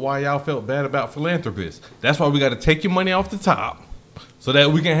along with why y'all felt bad about philanthropists. That's why we got to take your money off the top so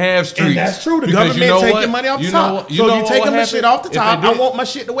that we can have streets. And that's true. The Because government you know taking what? money off the You know top. what- So know you what taking would my happen shit off the if they top, I did- want my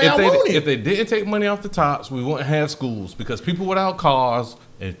shit the way if I they- want it. If they didn't take money off the tops, we wouldn't have schools because people without cars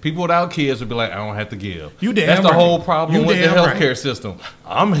and people without kids would be like, I don't have to give. You damn That's the right. whole problem You with the damn healthcare right. system.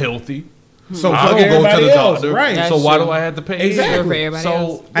 I'm healthy. So I fuck don't go to everybody the else, doctor, right? so why true. do I have to pay? Exactly. either? For everybody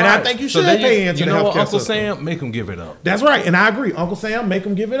else. So, And I think you should then pay into you the know what, healthcare Uncle system. Sam, make them give it up. That's right, and I agree. Uncle Sam, make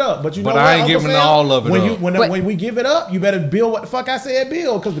them give it up. But you know But what, I ain't Uncle giving Sam? all of it when up. You, when, But- when we give it up, you better build what the fuck I said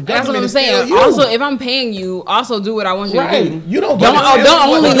build because the that's what government I'm is still saying. you. Also, if I'm paying you, also do what I want you to Right. do. You don't Don't, get to tell me don't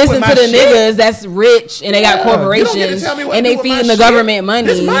what only to do with listen my to the shit. niggas that's rich and they got Yeah. You don't get to corporations tell me what and to they do with my feeding the shit. government money,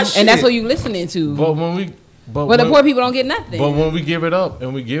 This my and that's shit. what you listening to. But when we, but But the when- poor people don't get nothing. But when we give it up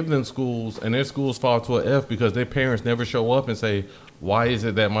and we give them schools and their schools fall to an F because their parents never show up and say, why is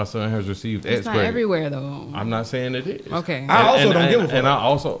it that my son has received it's X not grade? everywhere though. I'm not saying it is. Okay. I also don't give a fuck. And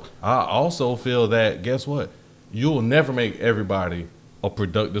I also feel that, guess what? You'll never make everybody a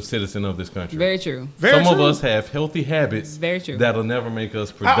productive citizen of this country. Very true. Very Some true. of us have healthy habits Very true. that'll never make us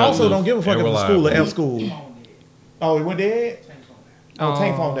I productive. also don't give a fuck and if the school or reliable. F school. Oh, it went dead? Oh,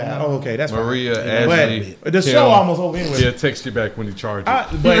 Tank phone died. Oh, okay, that's fine. Maria, But Ashley, the show Tim, almost over anyway. He'll text you back when he charges.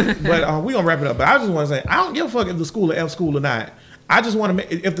 But we gonna wrap it up. But I just want to say I don't give a fuck if the school or F school or not. I just want to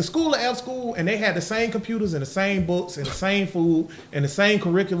make, if the school of F school and they had the same computers and the same books and the same food and the same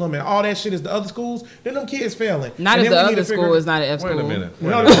curriculum and all that shit as the other schools, then them kids failing. Not And if then the we need other to figure- school is not an F school. Wait a minute.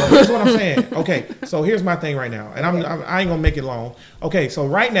 No, that's what I'm saying. Okay, so here's my thing right now, and I ain't gonna make it long. Okay, so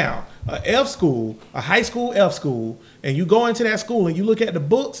right now, a F school, a high school F school, and you go into that school and you look at the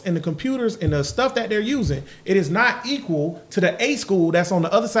books and the computers and the stuff that they're using, it is not equal to the A school that's on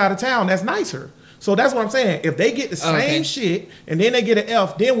the other side of town that's nicer. So that's what I'm saying. If they get the same shit and then they get an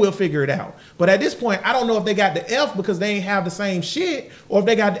F, then we'll figure it out. But at this point, I don't know if they got the F because they ain't have the same shit, or if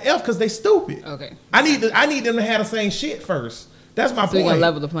they got the F because they stupid. Okay. I need them to have the same shit first. That's my So we point. gonna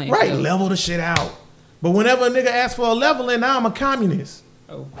level the playing Right, field. level the shit out. But whenever a nigga asks for a leveling, now I'm a communist.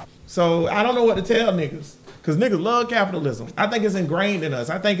 Oh. So I don't know what to tell niggas. Because niggas love capitalism. I think it's ingrained in us.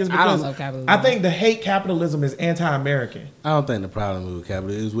 I think it's I don't because love capitalism. I think the hate capitalism is anti-American. I don't think the problem with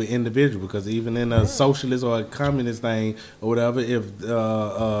capitalism is with individual, because even in a socialist or a communist thing or whatever, if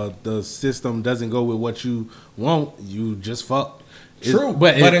the system doesn't go with what you want, you just fuck. True,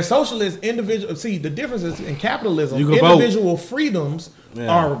 but in socialist, individual. See, the difference is in capitalism, You can vote. individual freedoms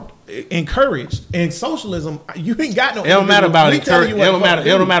are encouraged. In socialism, you ain't got no. It don't matter about encourage. encourage. It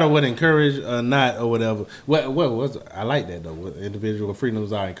don't matter what encourage or not or whatever. What was I like that though? What individual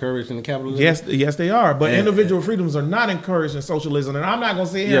freedoms are encouraged in the capitalism. Yes, they are. But And- individual freedoms are not encouraged in socialism, and I'm not gonna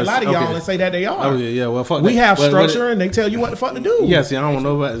sit here and Yes, lie to y'all okay. and say that they are. Oh yeah. Well, fuck. We that. have But- structure, and they tell you what the fuck to do. Yes, I don't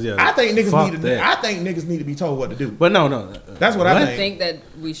know about. Yeah, I think niggas fuck need to. that. I think niggas need to be told what to do. But no. That's what I I think. think that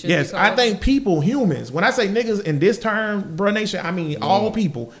we should. Yes, be I told. think people, humans. When I say niggas in this term, bruh nation, I mean all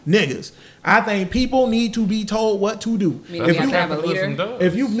people, niggas. I think people need to be told what to do. Meaning If we you have to have a Capitalism leader. does.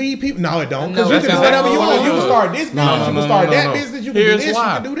 if you lead people, no, it don't. Because No, you can that's do whatever you not- want. You can start this business. You can start that no. business. You can Here's do this.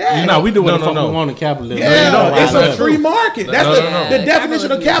 why. You can do that. No, we do what No, the fuck no. we want in capitalism. Yeah, You know, it's right. a free market. That's No, the, no, no. the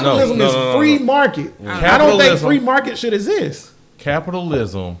definition of capitalism No, is no, no, free no. market. I don't think Capitalism- free market should exist.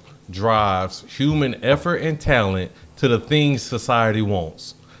 Capitalism drives human effort and talent to the things society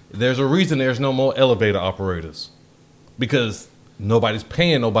wants. There's a reason there's no more elevator operators, because nobody's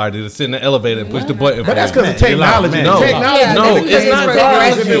paying nobody to sit in the elevator and push the button. But for that's you. because of technology. man. No, Technology. Yeah, no, that's it's not.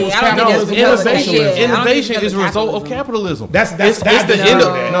 regardless if it was I don't think No, that's because of innovation. capitalism. I don't think Innovation it's is a because result of capitalism. capitalism. That's it's the the end end of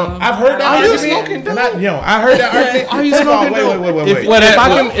of that. no. I've heard that Are you argument. smoking and I heard that argument. Are you First of all, smoking dope?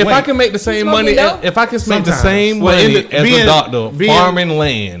 Wait. If I can make the same money, if I can make the Sometimes. same Well, money as a being- doctor being- farming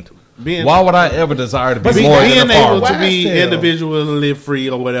land, being- why would I ever desire to be But see, more than Being a able farmer? to be Wise tale. individually free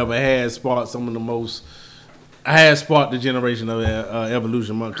or whatever has sparked some of the most. Has sparked the generation of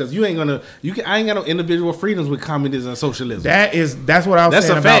evolution, because you ain't gonna. I ain't got no individual freedoms with communism and socialism. That's what I was That's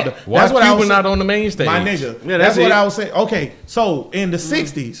saying a about fact. Why that's what I Cuba was not on the main stage? my nigga. Yeah, that's that's what it. I was saying. Okay, so in the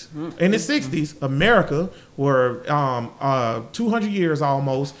 '60s, America were 200 years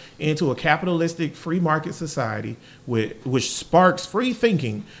almost into a capitalistic free market society which sparks free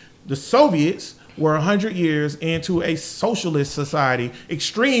thinking. The Soviets were 100 years into a socialist society.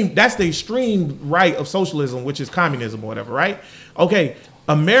 That's the extreme right of socialism, which is communism or whatever, right? Okay,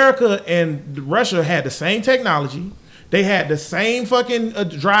 America and Russia had the same technology. They had the same fucking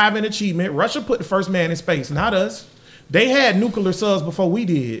drive and achievement. Russia put the first man in space, not us. They had nuclear subs before we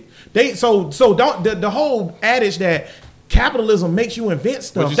did. So don't the whole adage that capitalism makes you invent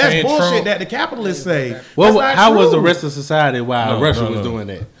stuff. you That's saying bullshit Trump- that the capitalists say. Well, That's not how was the true. rest of society while No, Russia no, was no. doing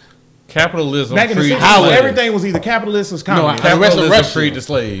that? Capitalism Back in the freed 60s, How was it? everything was either capitalist or No, communist. the rest of Capitalism Russia freed the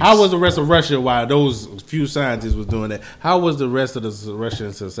slaves. How was the rest of Russia while those few scientists was doing that? How was the rest of the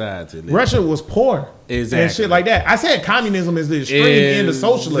Russian society? living? Russia was poor Exactly. and shit like that. I said communism is the extreme end of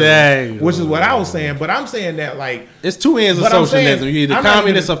socialism, Exactly. which is what I was saying. But I'm saying that like It's two ends of But I'm saying- socialism. You're either I'm not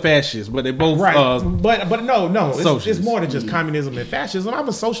communist or fascist, but they both right, but no, it's socialist. more than just communism and fascism. I'm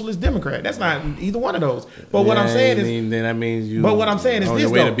a socialist Democrat. That's not either one of those. But what I'm saying is, then that means you. But what I'm saying is on this,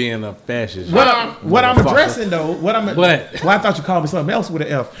 your way though. to being a fascist. what I'm Motherfucker. addressing though, But- well, I thought you called me something else with an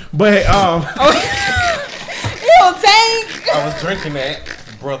F, but Ew, Tank. I was drinking that,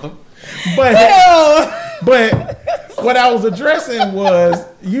 brother. but what I was addressing was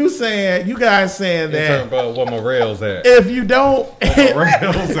you guys saying In terms that of what my rails at. if you don't,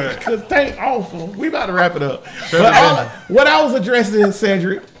 Rails at. because Tank awful. We about to wrap it up. But what I was addressing,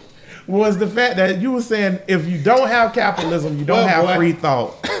 Cedric, was the fact that you were saying if you don't have capitalism, you don't have free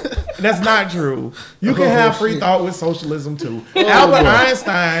thought. That's not true. You can have free thought with socialism too. Albert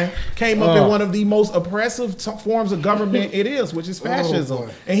Einstein came up in one of the most oppressive forms of government it is, which is fascism.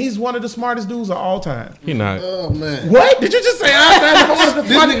 And he's one of the smartest dudes of all time. He not. Oh man. What? Did you just say Einstein?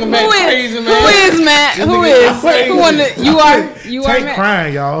 This nigga Matt Who crazy, is, man. who is Matt? Who is? crazy. Who won the, you are Tank Matt?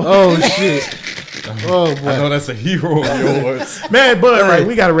 crying, y'all. Oh shit. Oh boy. I know that's a hero of yours. Man, but right,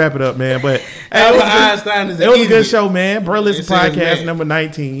 we got to wrap it up, man. But hey, Albert Einstein is it an was a good idiot. show, man. Bro, listen, It says podcast man. number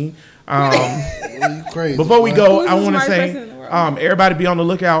 19. You crazy. Before we boy. go, Who's I the want to smartest say, person in the world? everybody be on the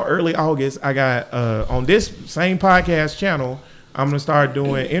lookout. Early August, I got on this same podcast channel, I'm gonna start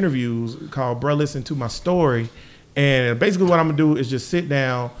doing interviews called "Bro, Listen to My Story," and basically what I'm gonna do is just sit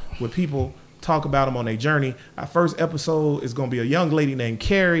down with people, talk about them on their journey. Our first episode is gonna be a young lady named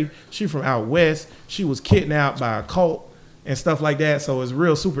Carrie. She from out west. She was kidnapped by a cult and stuff like that. So it's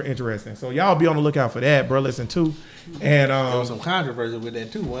real super interesting. So y'all be on the lookout for that, Bro. Listen too, and There was some controversy with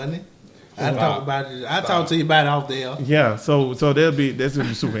that too, wasn't it? I talked about it. I talked to you about it off there. yeah, so that's gonna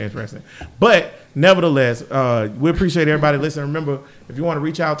be super interesting. But nevertheless, we appreciate everybody listening. Remember, if you want to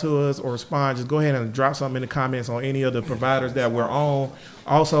reach out to us or respond, just go ahead and drop something in the comments on any of the providers that we're on.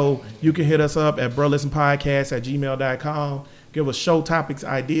 Also, you can hit us up at brolistenpodcast@gmail.com. Give us show topics,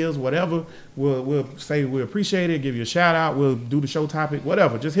 ideas, whatever. We'll say we appreciate it. Give you a shout out. We'll do the show topic,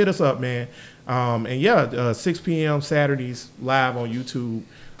 whatever. Just hit us up, man. 6 p.m. Saturdays live on YouTube.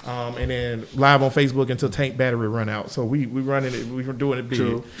 And then live on Facebook until tank battery run out. So we running it. We're doing it big.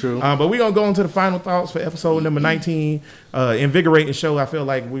 True. But we're gonna go into the final thoughts for episode number 19. Invigorating show. I feel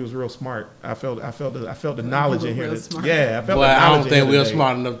like we was real smart. I felt the knowledge in here. Real smart. Yeah, I felt. But the I knowledge don't in think here we're today.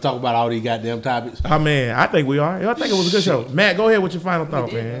 smart enough to talk about all these goddamn topics. Oh man, I think we are. I think it was a good show. Matt, go ahead with your final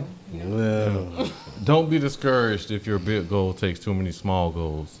thought, man. Well, Don't be discouraged if your big goal takes too many small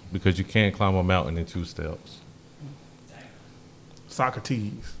goals because you can't climb a mountain in 2 steps.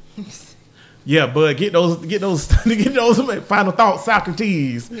 Socrates. Yeah, but get those final thoughts,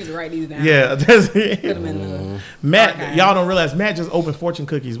 Socrates. You need to write these down. Yeah, that's Put them in the Matt, archives. y'all don't realize Matt just opened fortune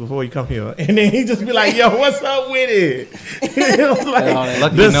cookies before he come here, and then he just be like, "Yo, what's up with it?" It's like,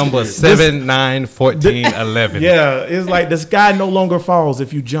 Lucky this- number 7, 9, 14, 11. yeah, it's like the sky no longer falls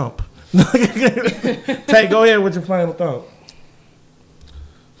if you jump. Tay, go ahead with your final thought.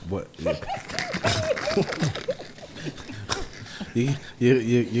 what?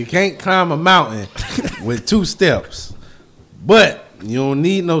 You can't climb a mountain with 2 steps, but you don't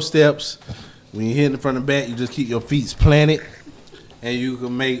need no steps. When you hit in front of the back, you just keep your feet planted, and you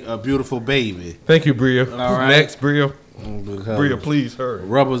can make a beautiful baby. Thank you, Bria. All right. Next, Bria. Because Bria, please hurry.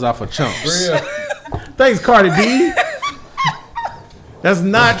 rubbers are for chumps. Bria. Thanks, Cardi B. That's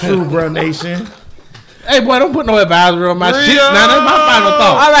not true, bro, nation. Hey, boy, don't put no advisory on my Bria. shit. Now that's my final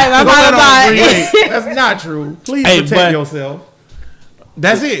thought. All right, my Go final ahead on, thought. Bree. That's not true. Please Hey, protect but- yourself.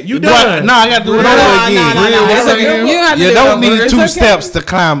 That's it. You Boy, done. no, I got to do it No, over no, again. no, no, It's no. okay. You don't have to You do don't it over. need It's 2 okay. steps to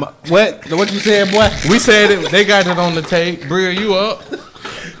climb. What you said, boy? We said it. They got it on the tape. Bria, you up?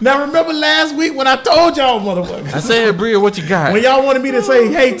 Now remember last week when I told y'all, motherfuckers, I said, Bria, what you got? when y'all wanted me to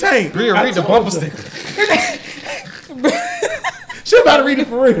say, "Hey, Tank," Bria, I read the told bumper you. sticker. She about to read it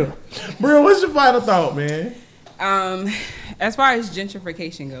for real. Bro, what's your final thought, man? As far as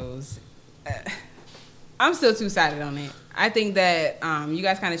gentrification goes, I'm still two-sided on it. I think that you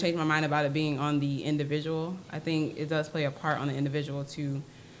guys kind of changed my mind about it being on the individual. I think it does play a part on the individual to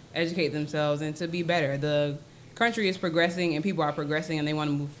educate themselves and to be better. The country is progressing and people are progressing and they want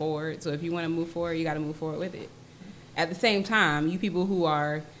to move forward. So if you want to move forward, you got to move forward with it. At the same time, you people who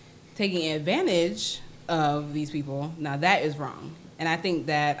are taking advantage of these people, now that is wrong. And I think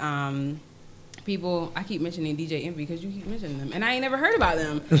that people, I keep mentioning DJ Envy because you keep mentioning them, and I ain't never heard about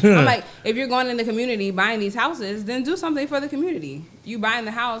them. I'm like, if you're going in the community buying these houses, then do something for the community. You buying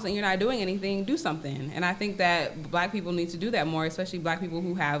the house and you're not doing anything, do something. And I think that black people need to do that more, especially black people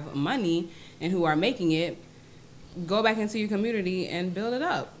who have money and who are making it. Go back into your community and build it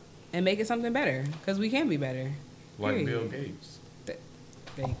up and make it something better, because we can be better. Like Period. Bill Gates.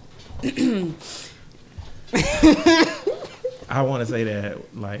 I want to say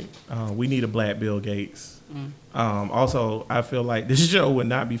that, like, we need a black Bill Gates. Also, I feel like this show would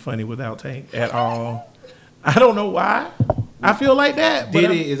not be funny without Tank at all. I don't know why. I feel like that. But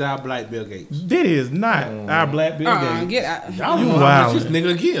Diddy is our black Bill Gates. Diddy is not our black Bill Gates. Get out. Y'all You know how wild. much this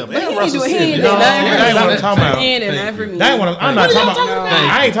nigga give. But he Man, ain't Russell do- he ain't Simmons. did nothing that ain't what I'm talking about. He ain't did nothing for me. That ain't what I'm not talking about. about?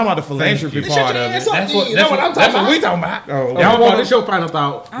 I ain't talking about the philanthropy part of it. That's what I'm talking about. talking about. Oh, Y'all want this your final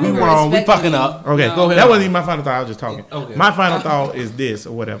thought? I We don't wrong. We respect fucking you. up. Okay, No. Go ahead. that wasn't even my final thought. I was just talking. Okay. My final thought is this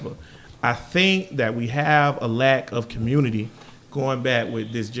or whatever. I think that we have a lack of community going back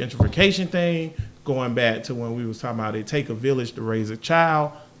with this gentrification thing, going back to when we was talking about it take a village to raise a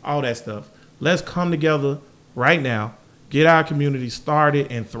child, all that stuff. Let's come together right now, get our community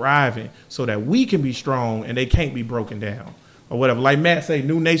started and thriving so that we can be strong and they can't be broken down or whatever. Like Matt say,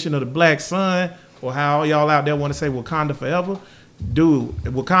 new nation of the black sun, or how all y'all out there want to say Wakanda forever. Dude,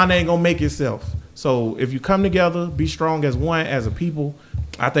 Wakanda ain't gonna make itself. So if you come together, be strong as one, as a people,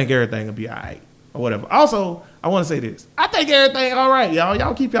 I think everything will be all right. or whatever. Also, I want to say this. I think everything all right, y'all.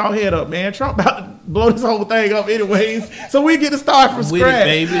 Y'all keep y'all head up, man. Trump about to blow this whole thing up anyways. So we get to start from With it, scratch.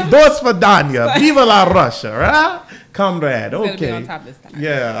 baby. Dos Svidania. Viva la Russia, right? Comrade. Gonna be Okay. on top this time.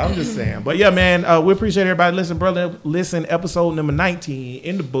 Yeah, I'm just saying. But yeah, man, we appreciate everybody listening, brother. Listen, episode number 19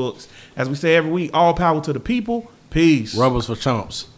 in the books. As we say every week, all power to the people. Peace. Rubbers for chumps.